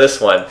 I'm out of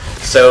this one.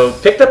 So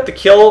picked up the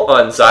kill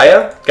on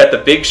Xayah, got the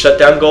big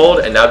shutdown gold,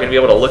 and now going to be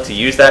able to look to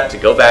use that to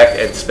go back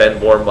and spend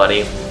more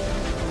money.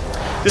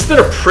 This has been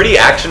a pretty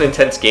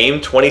action-intense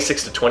game,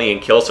 26-20 in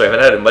kills, so I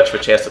haven't had much of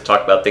a chance to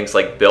talk about things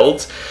like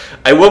builds.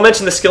 I will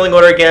mention the skilling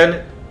order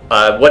again.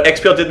 What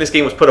XPL did in this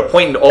game was put a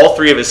point in all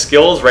 3 of his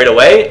skills right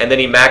away, and then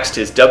he maxed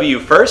his W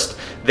first,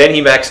 then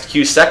he maxed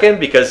Q second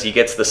because he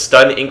gets the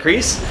stun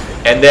increase,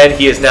 and then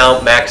he is now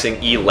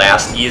maxing E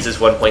last. E is his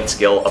 1-point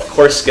skill. Of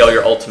course, scale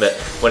your ultimate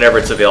whenever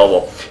it's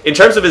available. In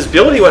terms of his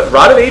build, he went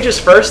Rod of Ages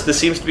first. This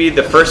seems to be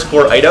the first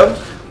core item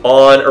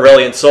on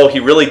Aurelion Sol. He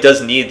really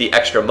does need the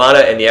extra mana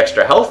and the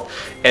extra health.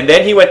 And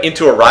then he went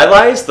into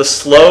Aurelion. The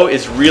slow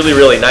is really,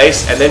 really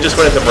nice. And then just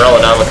went into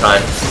Morellonomicon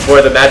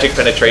for the magic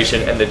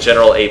penetration and the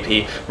general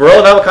AP.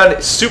 Morellonomicon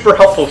is super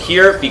helpful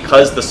here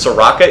because the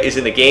Soraka is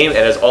in the game and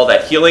has all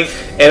that healing.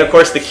 And of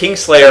course the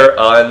Kingslayer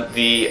on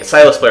the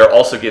Silas player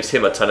also gives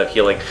him a ton of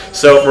healing.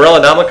 So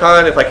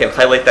Morellonomicon, if I can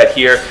highlight that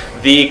here,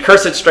 the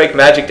Cursed Strike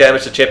magic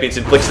damage to champions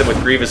inflicts them with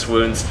grievous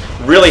wounds.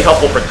 Really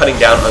helpful for cutting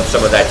down on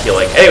some of that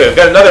healing. Anyway, we've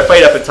got another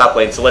fight up in top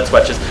lane, so let's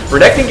watch this.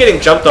 Renekton getting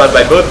jumped on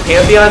by both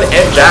Pantheon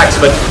and Jax,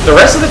 but the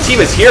rest of the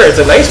team is here. It's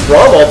a nice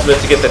Braum ultimate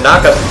to get the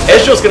knockup.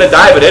 Ezreal's going to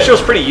die, but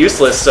Ezreal's pretty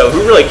useless, so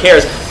who really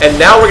cares? And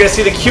now we're going to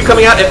see the Q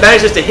coming out. It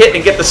manages to hit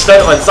and get the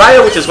stun on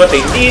Xayah, which is what they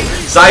need.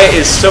 Xayah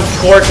is so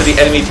core to the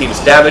enemy team's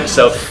damage,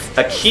 so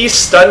a key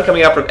stun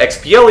coming out from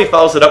XPL. He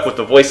follows it up with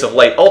the Voice of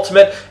Light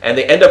ultimate, and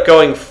they end up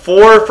going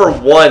 4 for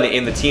 1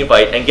 in the team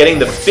fight and getting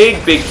the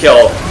big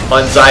kill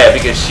on Xayah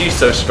because she's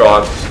so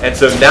strong. And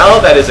so now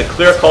that is a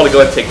clear call to go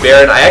and take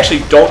Baron. I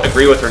actually don't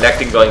agree with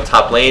Renekton going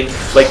top lane.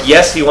 Like,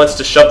 yes, he wants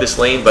to shove this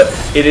lane, but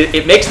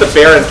it makes the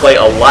Baron play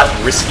a lot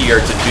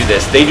riskier to do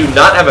this. They do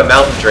not have a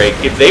Mountain Drake.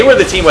 If they were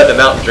the team with the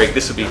Mountain Drake,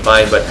 this would be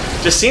fine, but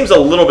just seems a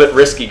little bit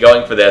risky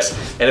going for this.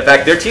 And in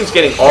fact, their team's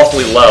getting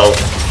awfully low.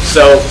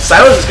 So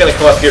Silas is going to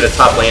come up here to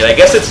top lane. I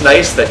guess it's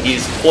nice that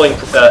he's pulling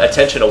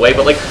attention away,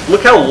 but like,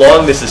 look how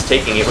long this is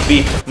taking. It would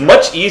be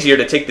much easier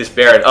to take this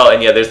Baron. Oh,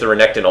 and yeah, there's the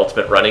Renekton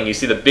ultimate running. You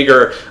see the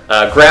bigger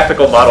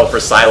graphical model for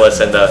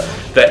Silas and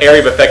the area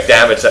of effect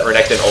damage that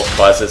Renekton ult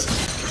causes.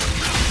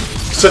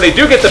 So they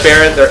do get the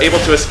Baron. They're able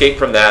to escape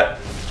from that.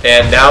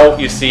 And now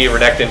you see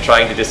Renekton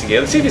trying to disengage.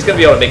 Let's see if he's going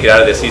to be able to make it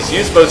out of this. He's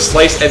used both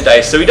Slice and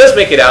Dice, so he does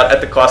make it out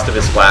at the cost of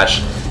his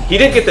flash. He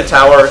did get the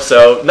tower,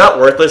 so not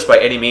worthless by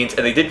any means,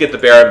 and they did get the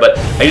Baron, but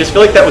I just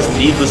feel like that was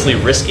needlessly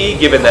risky,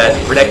 given that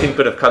Renekton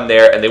could have come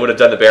there and they would have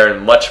done the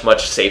Baron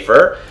much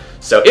safer.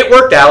 So it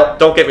worked out,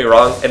 don't get me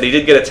wrong, and they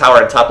did get a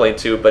tower in top lane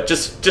too, but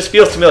just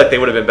feels to me like they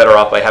would have been better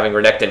off by having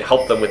Renekton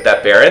help them with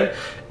that Baron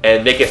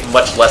and make it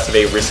much less of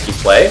a risky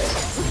play.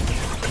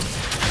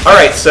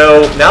 Alright,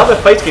 so now the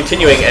fight's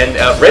continuing, and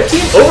Red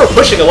Team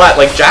over-pushing a lot.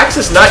 Like, Jax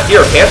is not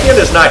here,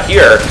 Pantheon is not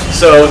here,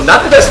 so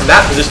not the best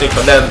map positioning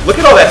from them. Look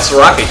at all that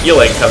Soraka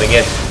healing coming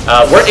in.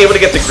 Weren't able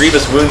to get the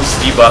Grievous Wounds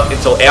debuff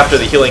until after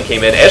the healing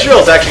came in.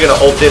 Ezreal's actually going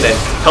to ult in and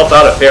help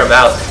out a fair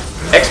amount.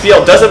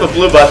 XPL does have a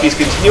blue buff. He's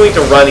continuing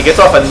to run. He gets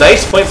off a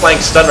nice point-blank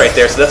stun right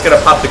there, so that's going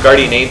to pop the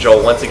Guardian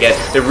Angel once again.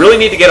 They really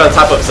need to get on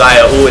top of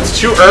Xayah. Ooh, it's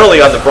too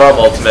early on the Braum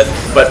ultimate,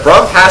 but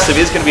Braum passive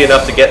is going to be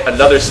enough to get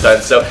another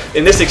stun. So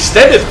in this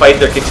extended fight,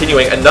 they're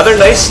continuing. Another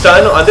nice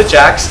stun on the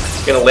Jax.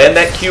 Going to land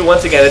that Q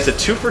once again. It's a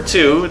 2 for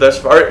 2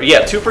 thus far.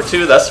 Yeah, 2 for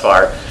 2 thus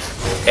far.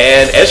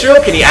 And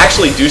Ezreal, can he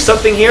actually do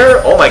something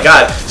here? Oh my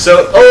god.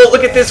 So, oh,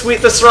 look at this.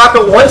 The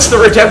Soraka wants the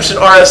Redemption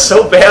Aura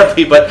so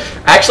badly, but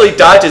actually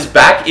dodges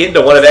back into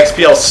one of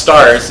XPL's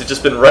stars. It's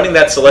just been running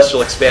that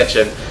Celestial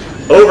expansion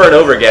over and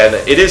over again.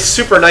 It is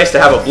super nice to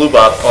have a blue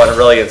buff on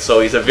Aurelion Sol.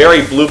 He's a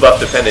very blue buff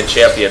dependent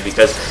champion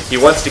because he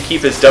wants to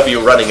keep his W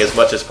running as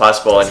much as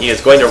possible, and he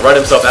is going to run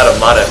himself out of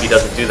mana if he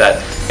doesn't do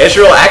that.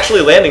 Ezreal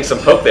actually landing some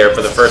poke there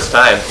for the first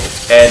time.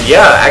 And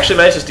yeah, actually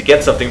manages to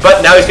get something,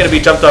 but now he's going to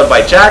be jumped on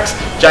by Jax.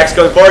 Jax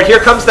going forward. Here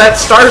comes that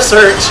Star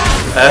Surge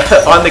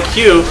on the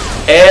Q.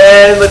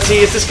 And let's see,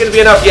 is this going to be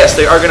enough? Yes,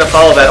 they are going to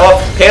follow that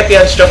off.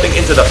 Pantheon's jumping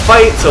into the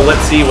fight, so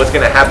let's see what's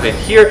going to happen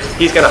here.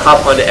 He's going to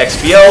hop onto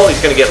XPL.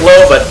 He's going to get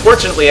low, but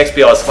fortunately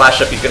XPL has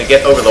flashed up. He's going to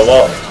get over the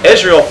wall.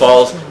 Ezreal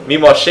falls.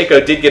 Meanwhile,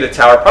 Shaco did get a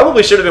tower.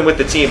 Probably should have been with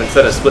the team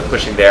instead of split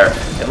pushing there.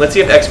 And let's see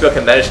if XPL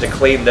can manage to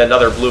claim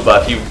another blue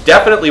buff. He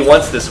definitely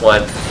wants this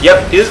one.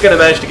 Yep, is going to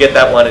manage to get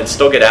that one and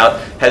still get out.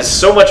 Has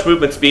so much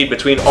movement speed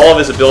between all of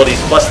his abilities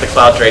plus the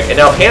Cloud Drake. And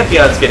now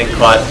Pantheon's getting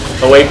caught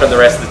away from the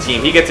rest of the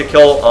team. He gets a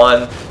kill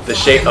on the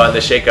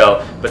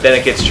Shaco, but then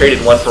it gets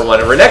traded 1 for 1.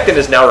 And Renekton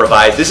is now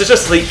revived. This is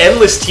just the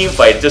endless team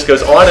fight. It just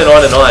goes on and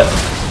on and on.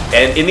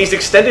 And in these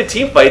extended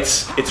team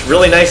fights, it's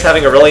really nice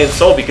having Aurelion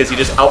Sol because he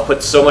just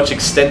outputs so much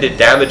extended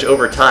damage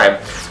over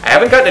time. I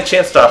haven't gotten a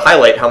chance to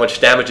highlight how much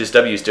damage his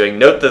W is doing.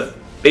 Note the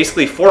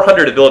basically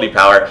 400 ability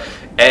power,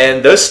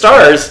 and those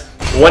stars,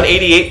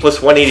 188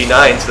 plus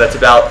 189, so that's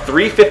about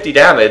 350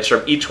 damage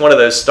from each one of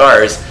those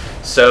stars.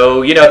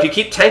 So, you know, if you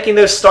keep tanking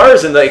those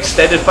stars in the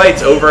extended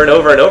fights over and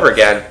over and over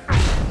again,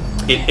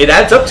 it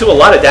adds up to a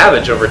lot of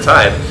damage over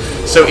time.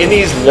 So in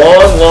these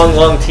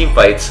long team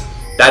fights,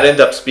 that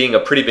ends up being a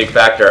pretty big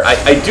factor.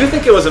 I do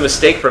think it was a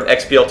mistake from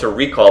XPL to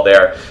recall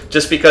there,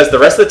 just because the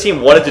rest of the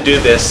team wanted to do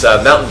this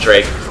Mountain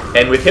Drake,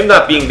 and with him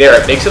not being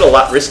there, it makes it a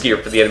lot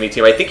riskier for the enemy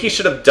team. I think he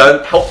should have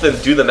helped them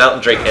do the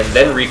Mountain Drake and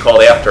then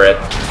recalled after it,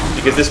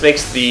 because this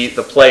makes the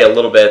play a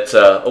little bit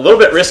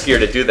riskier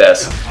to do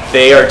this.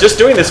 They are just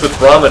doing this with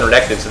Braum and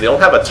Renekton, so they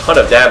don't have a ton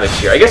of damage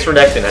here. I guess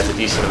Renekton has a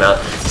decent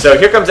amount. So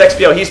here comes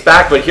XPL, he's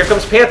back, but here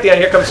comes Pantheon,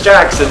 here comes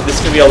Jax, and this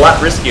is going to be a lot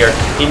riskier.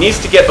 He needs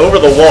to get over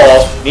the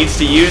wall, needs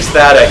to use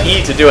that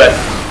E to do it.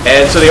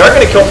 And so they are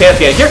going to kill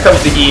Pantheon. Here comes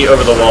the E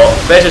over the wall,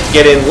 manages to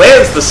get in,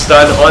 lands the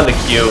stun on the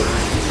Q.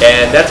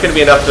 And that's going to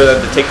be enough for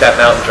them to take that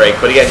Mountain Drake.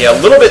 But again, yeah, a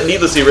little bit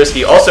needlessly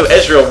risky. Also,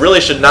 Ezreal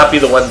really should not be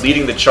the one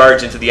leading the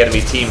charge into the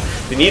enemy team.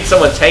 They need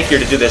someone tankier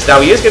to do this.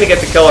 Now, he is going to get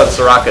the kill on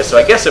Soraka, so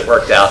I guess it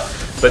worked out.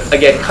 But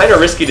again, kind of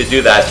risky to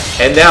do that.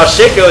 And now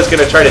Shaco is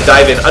going to try to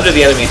dive in under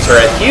the enemy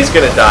turret. He's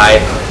going to die.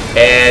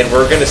 And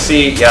we're going to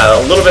see,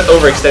 yeah, a little bit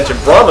overextension.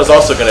 Braum is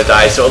also going to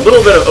die, so a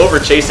little bit of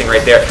over-chasing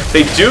right there.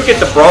 They do get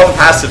the Braum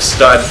passive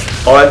stun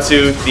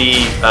onto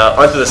the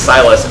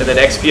Sylas, and then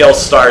XPL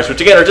stars,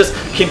 which again are just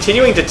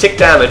continuing to tick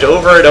damage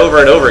over and over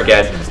and over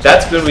again.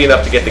 That's going to be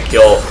enough to get the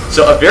kill.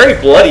 So a very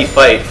bloody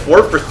fight,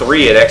 4 for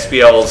 3 at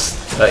XPL's,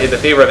 in the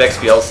favor of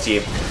XPL's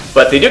team.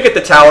 But they do get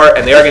the tower,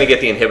 and they are going to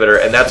get the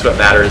inhibitor, and that's what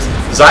matters.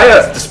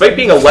 Xayah, despite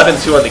being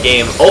 11-2 on the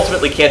game,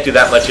 ultimately can't do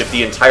that much if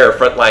the entire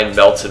front line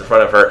melts in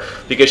front of her,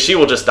 because she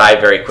will just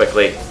die very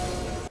quickly.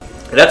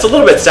 And that's a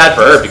little bit sad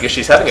for her, because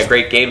she's having a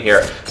great game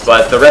here,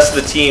 but the rest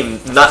of the team,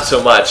 not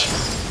so much.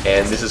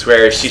 And this is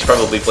where she's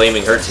probably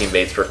blaming her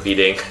teammates for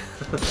feeding.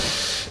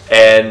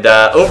 And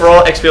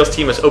overall, XPL's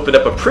team has opened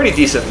up a pretty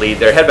decent lead.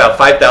 They're ahead about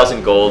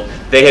 5,000 gold.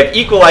 They have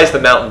equalized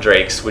the Mountain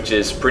Drakes, which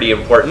is pretty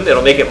important.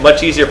 It'll make it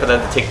much easier for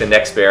them to take the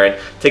next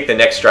Baron, take the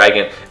next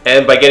Dragon,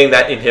 and by getting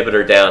that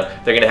inhibitor down,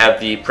 they're going to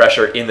have the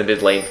pressure in the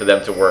mid lane for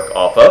them to work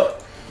off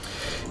of.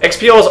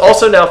 XPL has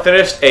also now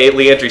finished a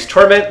Liandry's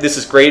Torment. This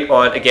is great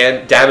on,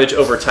 again, damage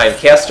over time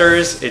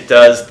casters. It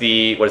does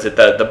the,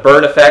 the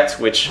burn effect,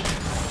 which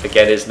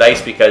again is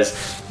nice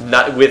because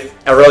not with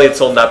Aurelion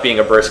Sol not being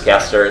a burst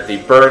caster, the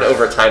burn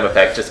over time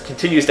effect just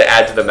continues to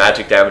add to the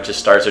magic damage his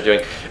stars are doing.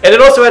 And it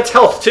also adds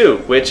health too,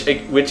 which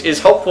is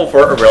helpful for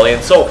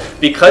Aurelion Sol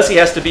because he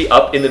has to be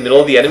up in the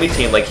middle of the enemy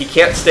team. Like, he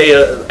can't stay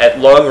at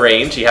long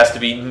range. He has to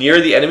be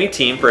near the enemy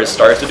team for his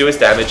stars to do his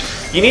damage.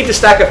 You need to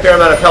stack a fair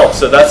amount of health,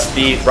 so that's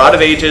the Rod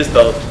of Ages,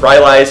 the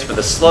Rylai's for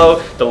the slow,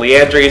 the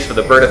Liandry's for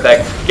the burn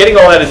effect. Getting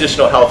all that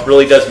additional health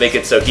really does make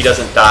it so he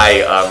doesn't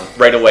die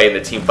right away in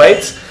the team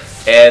fights.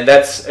 And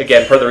that's,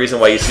 again, part of the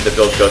reason why you see the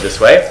build go this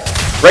way.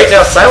 Right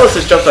now, Sylas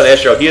has jumped on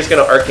Ezreal. He is going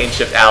to Arcane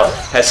Shift out,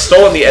 has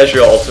stolen the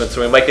Ezreal ultimate,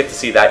 so we might get to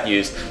see that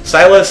used.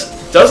 Sylas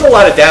does a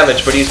lot of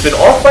damage, but he's been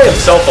off by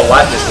himself a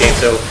lot in this game,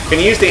 so going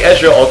to use the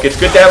Ezreal ult, gets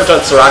good damage on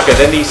Soraka,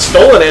 then the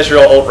stolen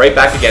Ezreal ult right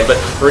back again, but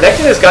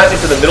Renekton has gotten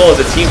into the middle of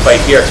the team fight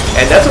here,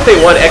 and that's what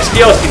they want.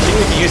 XPL is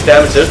continuing to use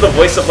damage. There's the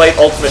Voice of Light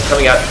ultimate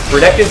coming out.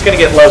 Renekton's going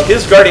to get low.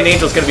 His Guardian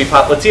Angel's going to be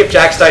popped. Let's see if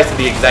Jax dies to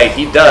the Ignite.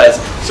 He does,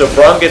 so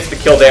Braum gets the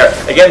kill there.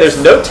 Again, there's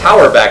no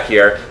tower back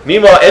here.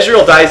 Meanwhile,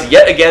 Ezreal dies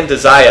yet again to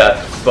Xayah,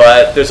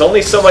 but there's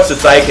only so much that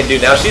Xayah can do.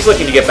 Now she's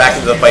looking to get back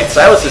into the fight.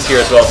 Sylas is here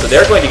as well, so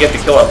they're going to get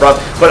the kill on Braum.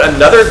 But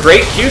another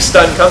great Q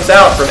stun comes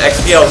out from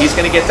XPL. He's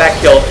going to get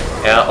that kill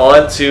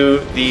onto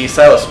the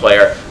Sylas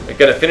player. They're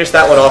going to finish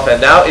that one off,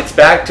 and now it's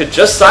back to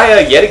just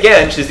Xayah yet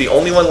again. She's the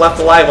only one left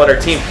alive on her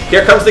team.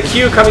 Here comes the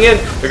Q coming in.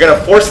 They're going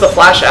to force the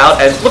flash out,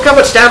 and look how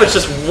much damage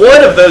just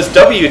one of those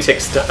W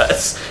ticks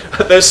does.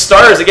 Those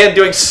stars, again,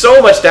 doing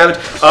so much damage.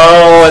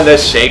 Oh, and the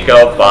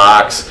Shaco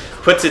box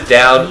puts it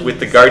down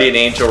with the Guardian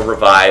Angel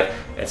revive.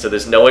 And so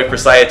there's no way for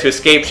Xayah to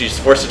escape. She's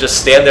forced to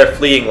just stand there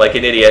fleeing like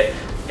an idiot.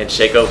 And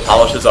Shaco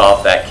polishes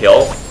off that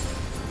kill.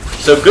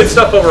 So good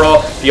stuff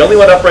overall. The only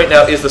one up right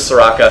now is the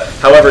Soraka.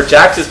 However,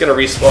 Jax is going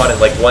to respawn in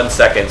like 1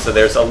 second. So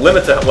there's a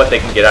limit to what they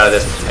can get out of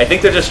this. I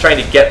think they're just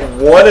trying to get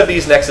one of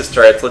these Nexus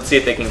turrets. Let's see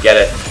if they can get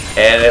it.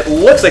 And it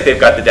looks like they've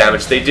got the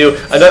damage. They do.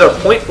 Another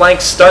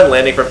point-blank stun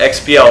landing from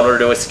XPL in order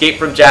to escape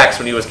from Jax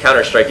when he was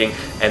counter-striking.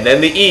 And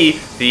then the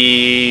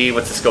E,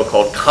 what's this skill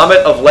called? Comet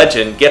of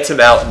Legend, gets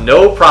him out,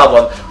 no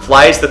problem.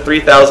 Flies the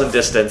 3,000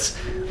 distance,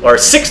 or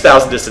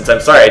 6,000 distance,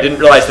 I'm sorry. I didn't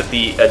realize that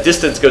the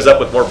distance goes up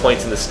with more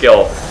points in the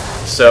skill.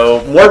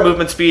 So more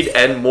movement speed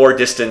and more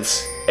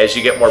distance as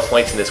you get more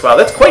points in this. Wow,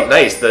 that's quite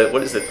nice.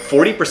 What is it,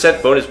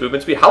 40% bonus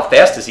movement speed? How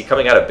fast is he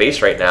coming out of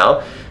base right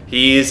now?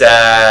 He's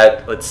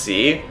at, let's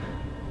see,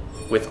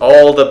 with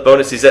all the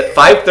bonuses, he's at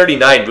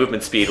 539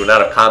 movement speed when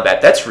out of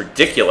combat. That's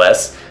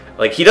ridiculous.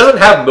 Like, he doesn't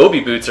have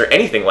Moby boots or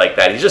anything like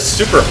that. He's just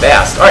super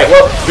fast. Alright,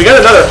 well, we got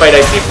another fight. I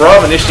see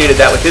Braum initiated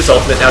that with his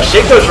ultimate. Now,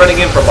 Shaco's running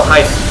in from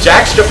behind.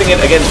 Jax jumping in.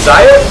 Again,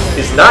 Xayah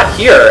is not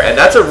here, and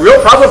that's a real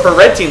problem for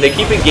Red Team. They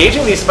keep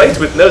engaging these fights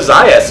with no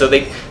Xayah, so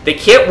they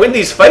can't win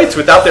these fights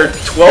without their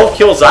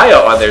 12-kill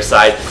Xayah on their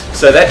side.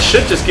 So that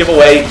should just give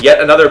away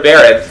yet another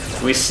Baron.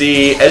 We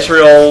see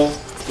Ezreal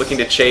looking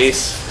to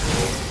chase.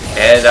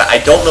 And I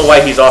don't know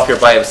why he's off here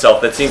by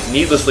himself. That seems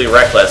needlessly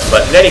reckless.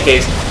 But in any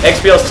case,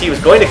 XPL's team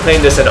is going to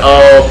claim this, and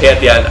oh,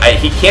 Pantheon, I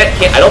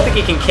don't think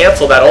he can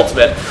cancel that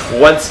ultimate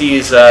once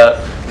he's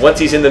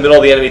in the middle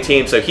of the enemy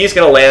team. So he's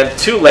going to land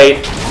too late,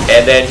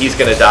 and then he's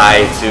going to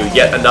die to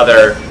yet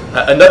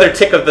another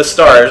tick of the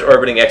stars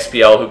orbiting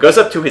XPL, who goes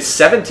up to his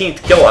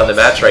 17th kill on the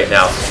match right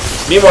now.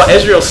 Meanwhile,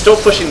 Ezreal's still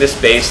pushing this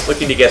base,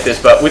 looking to get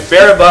this, but with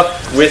Baron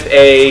buff, with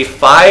a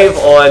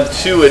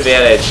 5-on-2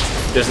 advantage,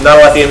 there's not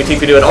a lot the enemy team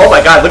can do. And oh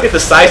my god, look at the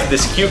size of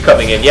this Q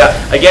coming in. Yeah,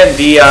 again,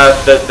 the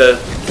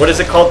what is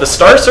it called? The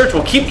Star Surge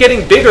will keep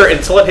getting bigger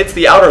until it hits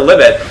the outer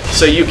limit.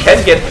 So you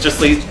can get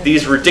just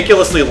these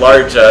ridiculously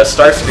large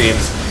Star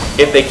Screams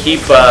if they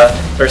keep,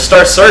 or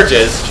Star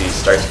Surges. Jeez,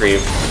 Star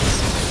Scream.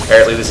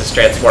 apparently this is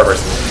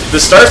Transformers. The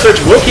Star Surge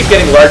will keep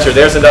getting larger.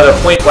 There's another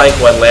point-blank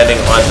one landing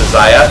onto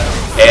Xayah.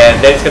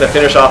 And then it's going to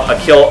finish off a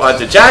kill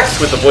onto Jax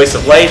with the Voice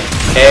of Light.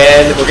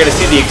 And we're going to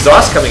see the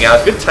exhaust coming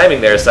out. Good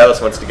timing there. Silas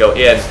wants to go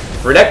in.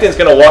 Renekton's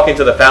going to walk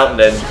into the fountain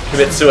and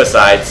commit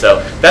suicide. So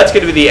that's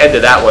going to be the end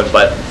of that one.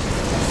 But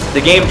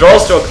the game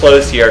draws to a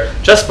close here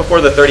just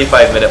before the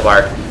 35-minute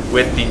mark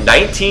with the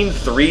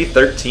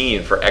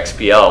 19-3-13 for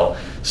XPL.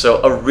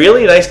 So a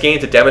really nice game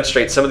to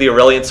demonstrate some of the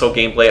Aurelion Sol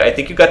gameplay. I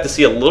think you got to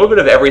see a little bit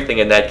of everything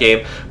in that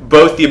game.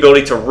 Both the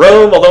ability to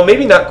roam, although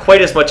maybe not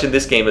quite as much in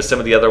this game as some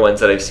of the other ones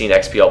that I've seen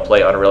XPL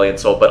play on Aurelion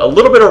Sol, but a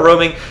little bit of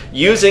roaming,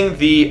 using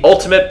the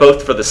ultimate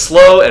both for the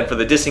slow and for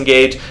the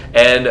disengage,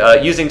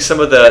 and using some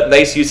of the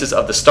nice uses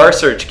of the Star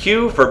Surge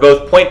Q for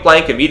both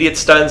point-blank immediate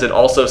stuns and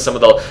also some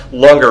of the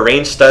longer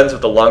range stuns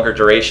with the longer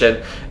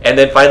duration. And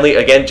then finally,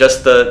 again,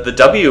 just the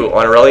W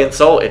on Aurelion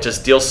Sol. It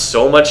just deals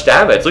so much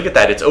damage. Look at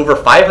that. It's over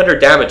 500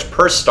 damage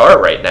per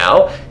star right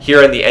now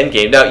here in the end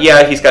game. Now,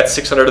 yeah, he's got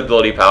 600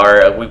 ability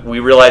power. We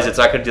realize it's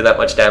not going to do that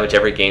much damage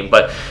every game,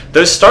 but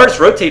those stars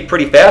rotate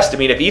pretty fast. I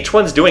mean, if each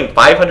one's doing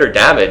 500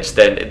 damage,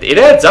 then it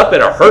adds up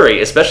in a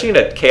hurry, especially in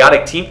a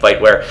chaotic team fight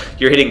where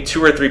you're hitting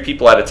 2 or 3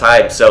 people at a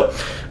time. So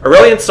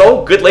Aurelion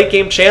Sol, good late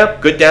game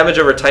champ, good damage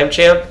over time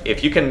champ.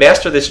 If you can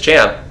master this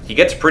champ, he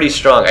gets pretty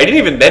strong. I didn't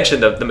even mention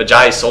the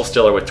Magi Soul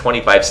Stealer with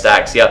 25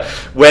 stacks. Yeah,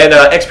 when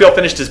XPL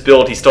finished his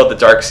build, he still had the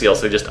Dark Seal,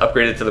 so he just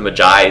upgraded to the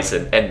Magi's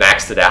and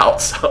maxed it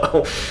out.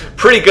 So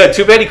pretty good.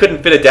 Too bad he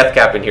couldn't fit a Death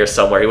Cap in here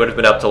somewhere. He would have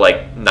been up to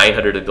like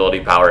 900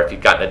 ability power if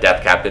he'd gotten a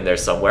Death Cap in there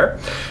somewhere.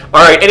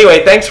 All right,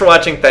 anyway, thanks for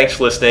watching. Thanks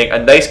for listening.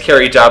 A nice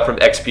carry job from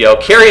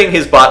XPL, carrying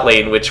his bot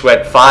lane, which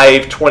went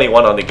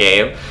 5-21 on the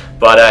game.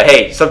 But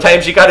hey,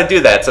 sometimes you got to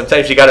do that.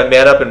 Sometimes you got to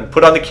man up and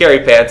put on the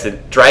carry pants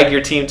and drag your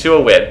team to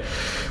a win.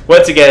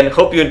 Once again,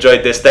 hope you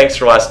enjoyed this. Thanks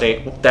for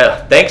watching.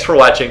 Thanks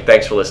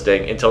for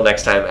listening. Until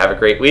next time, have a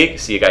great week.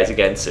 See you guys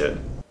again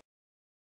soon.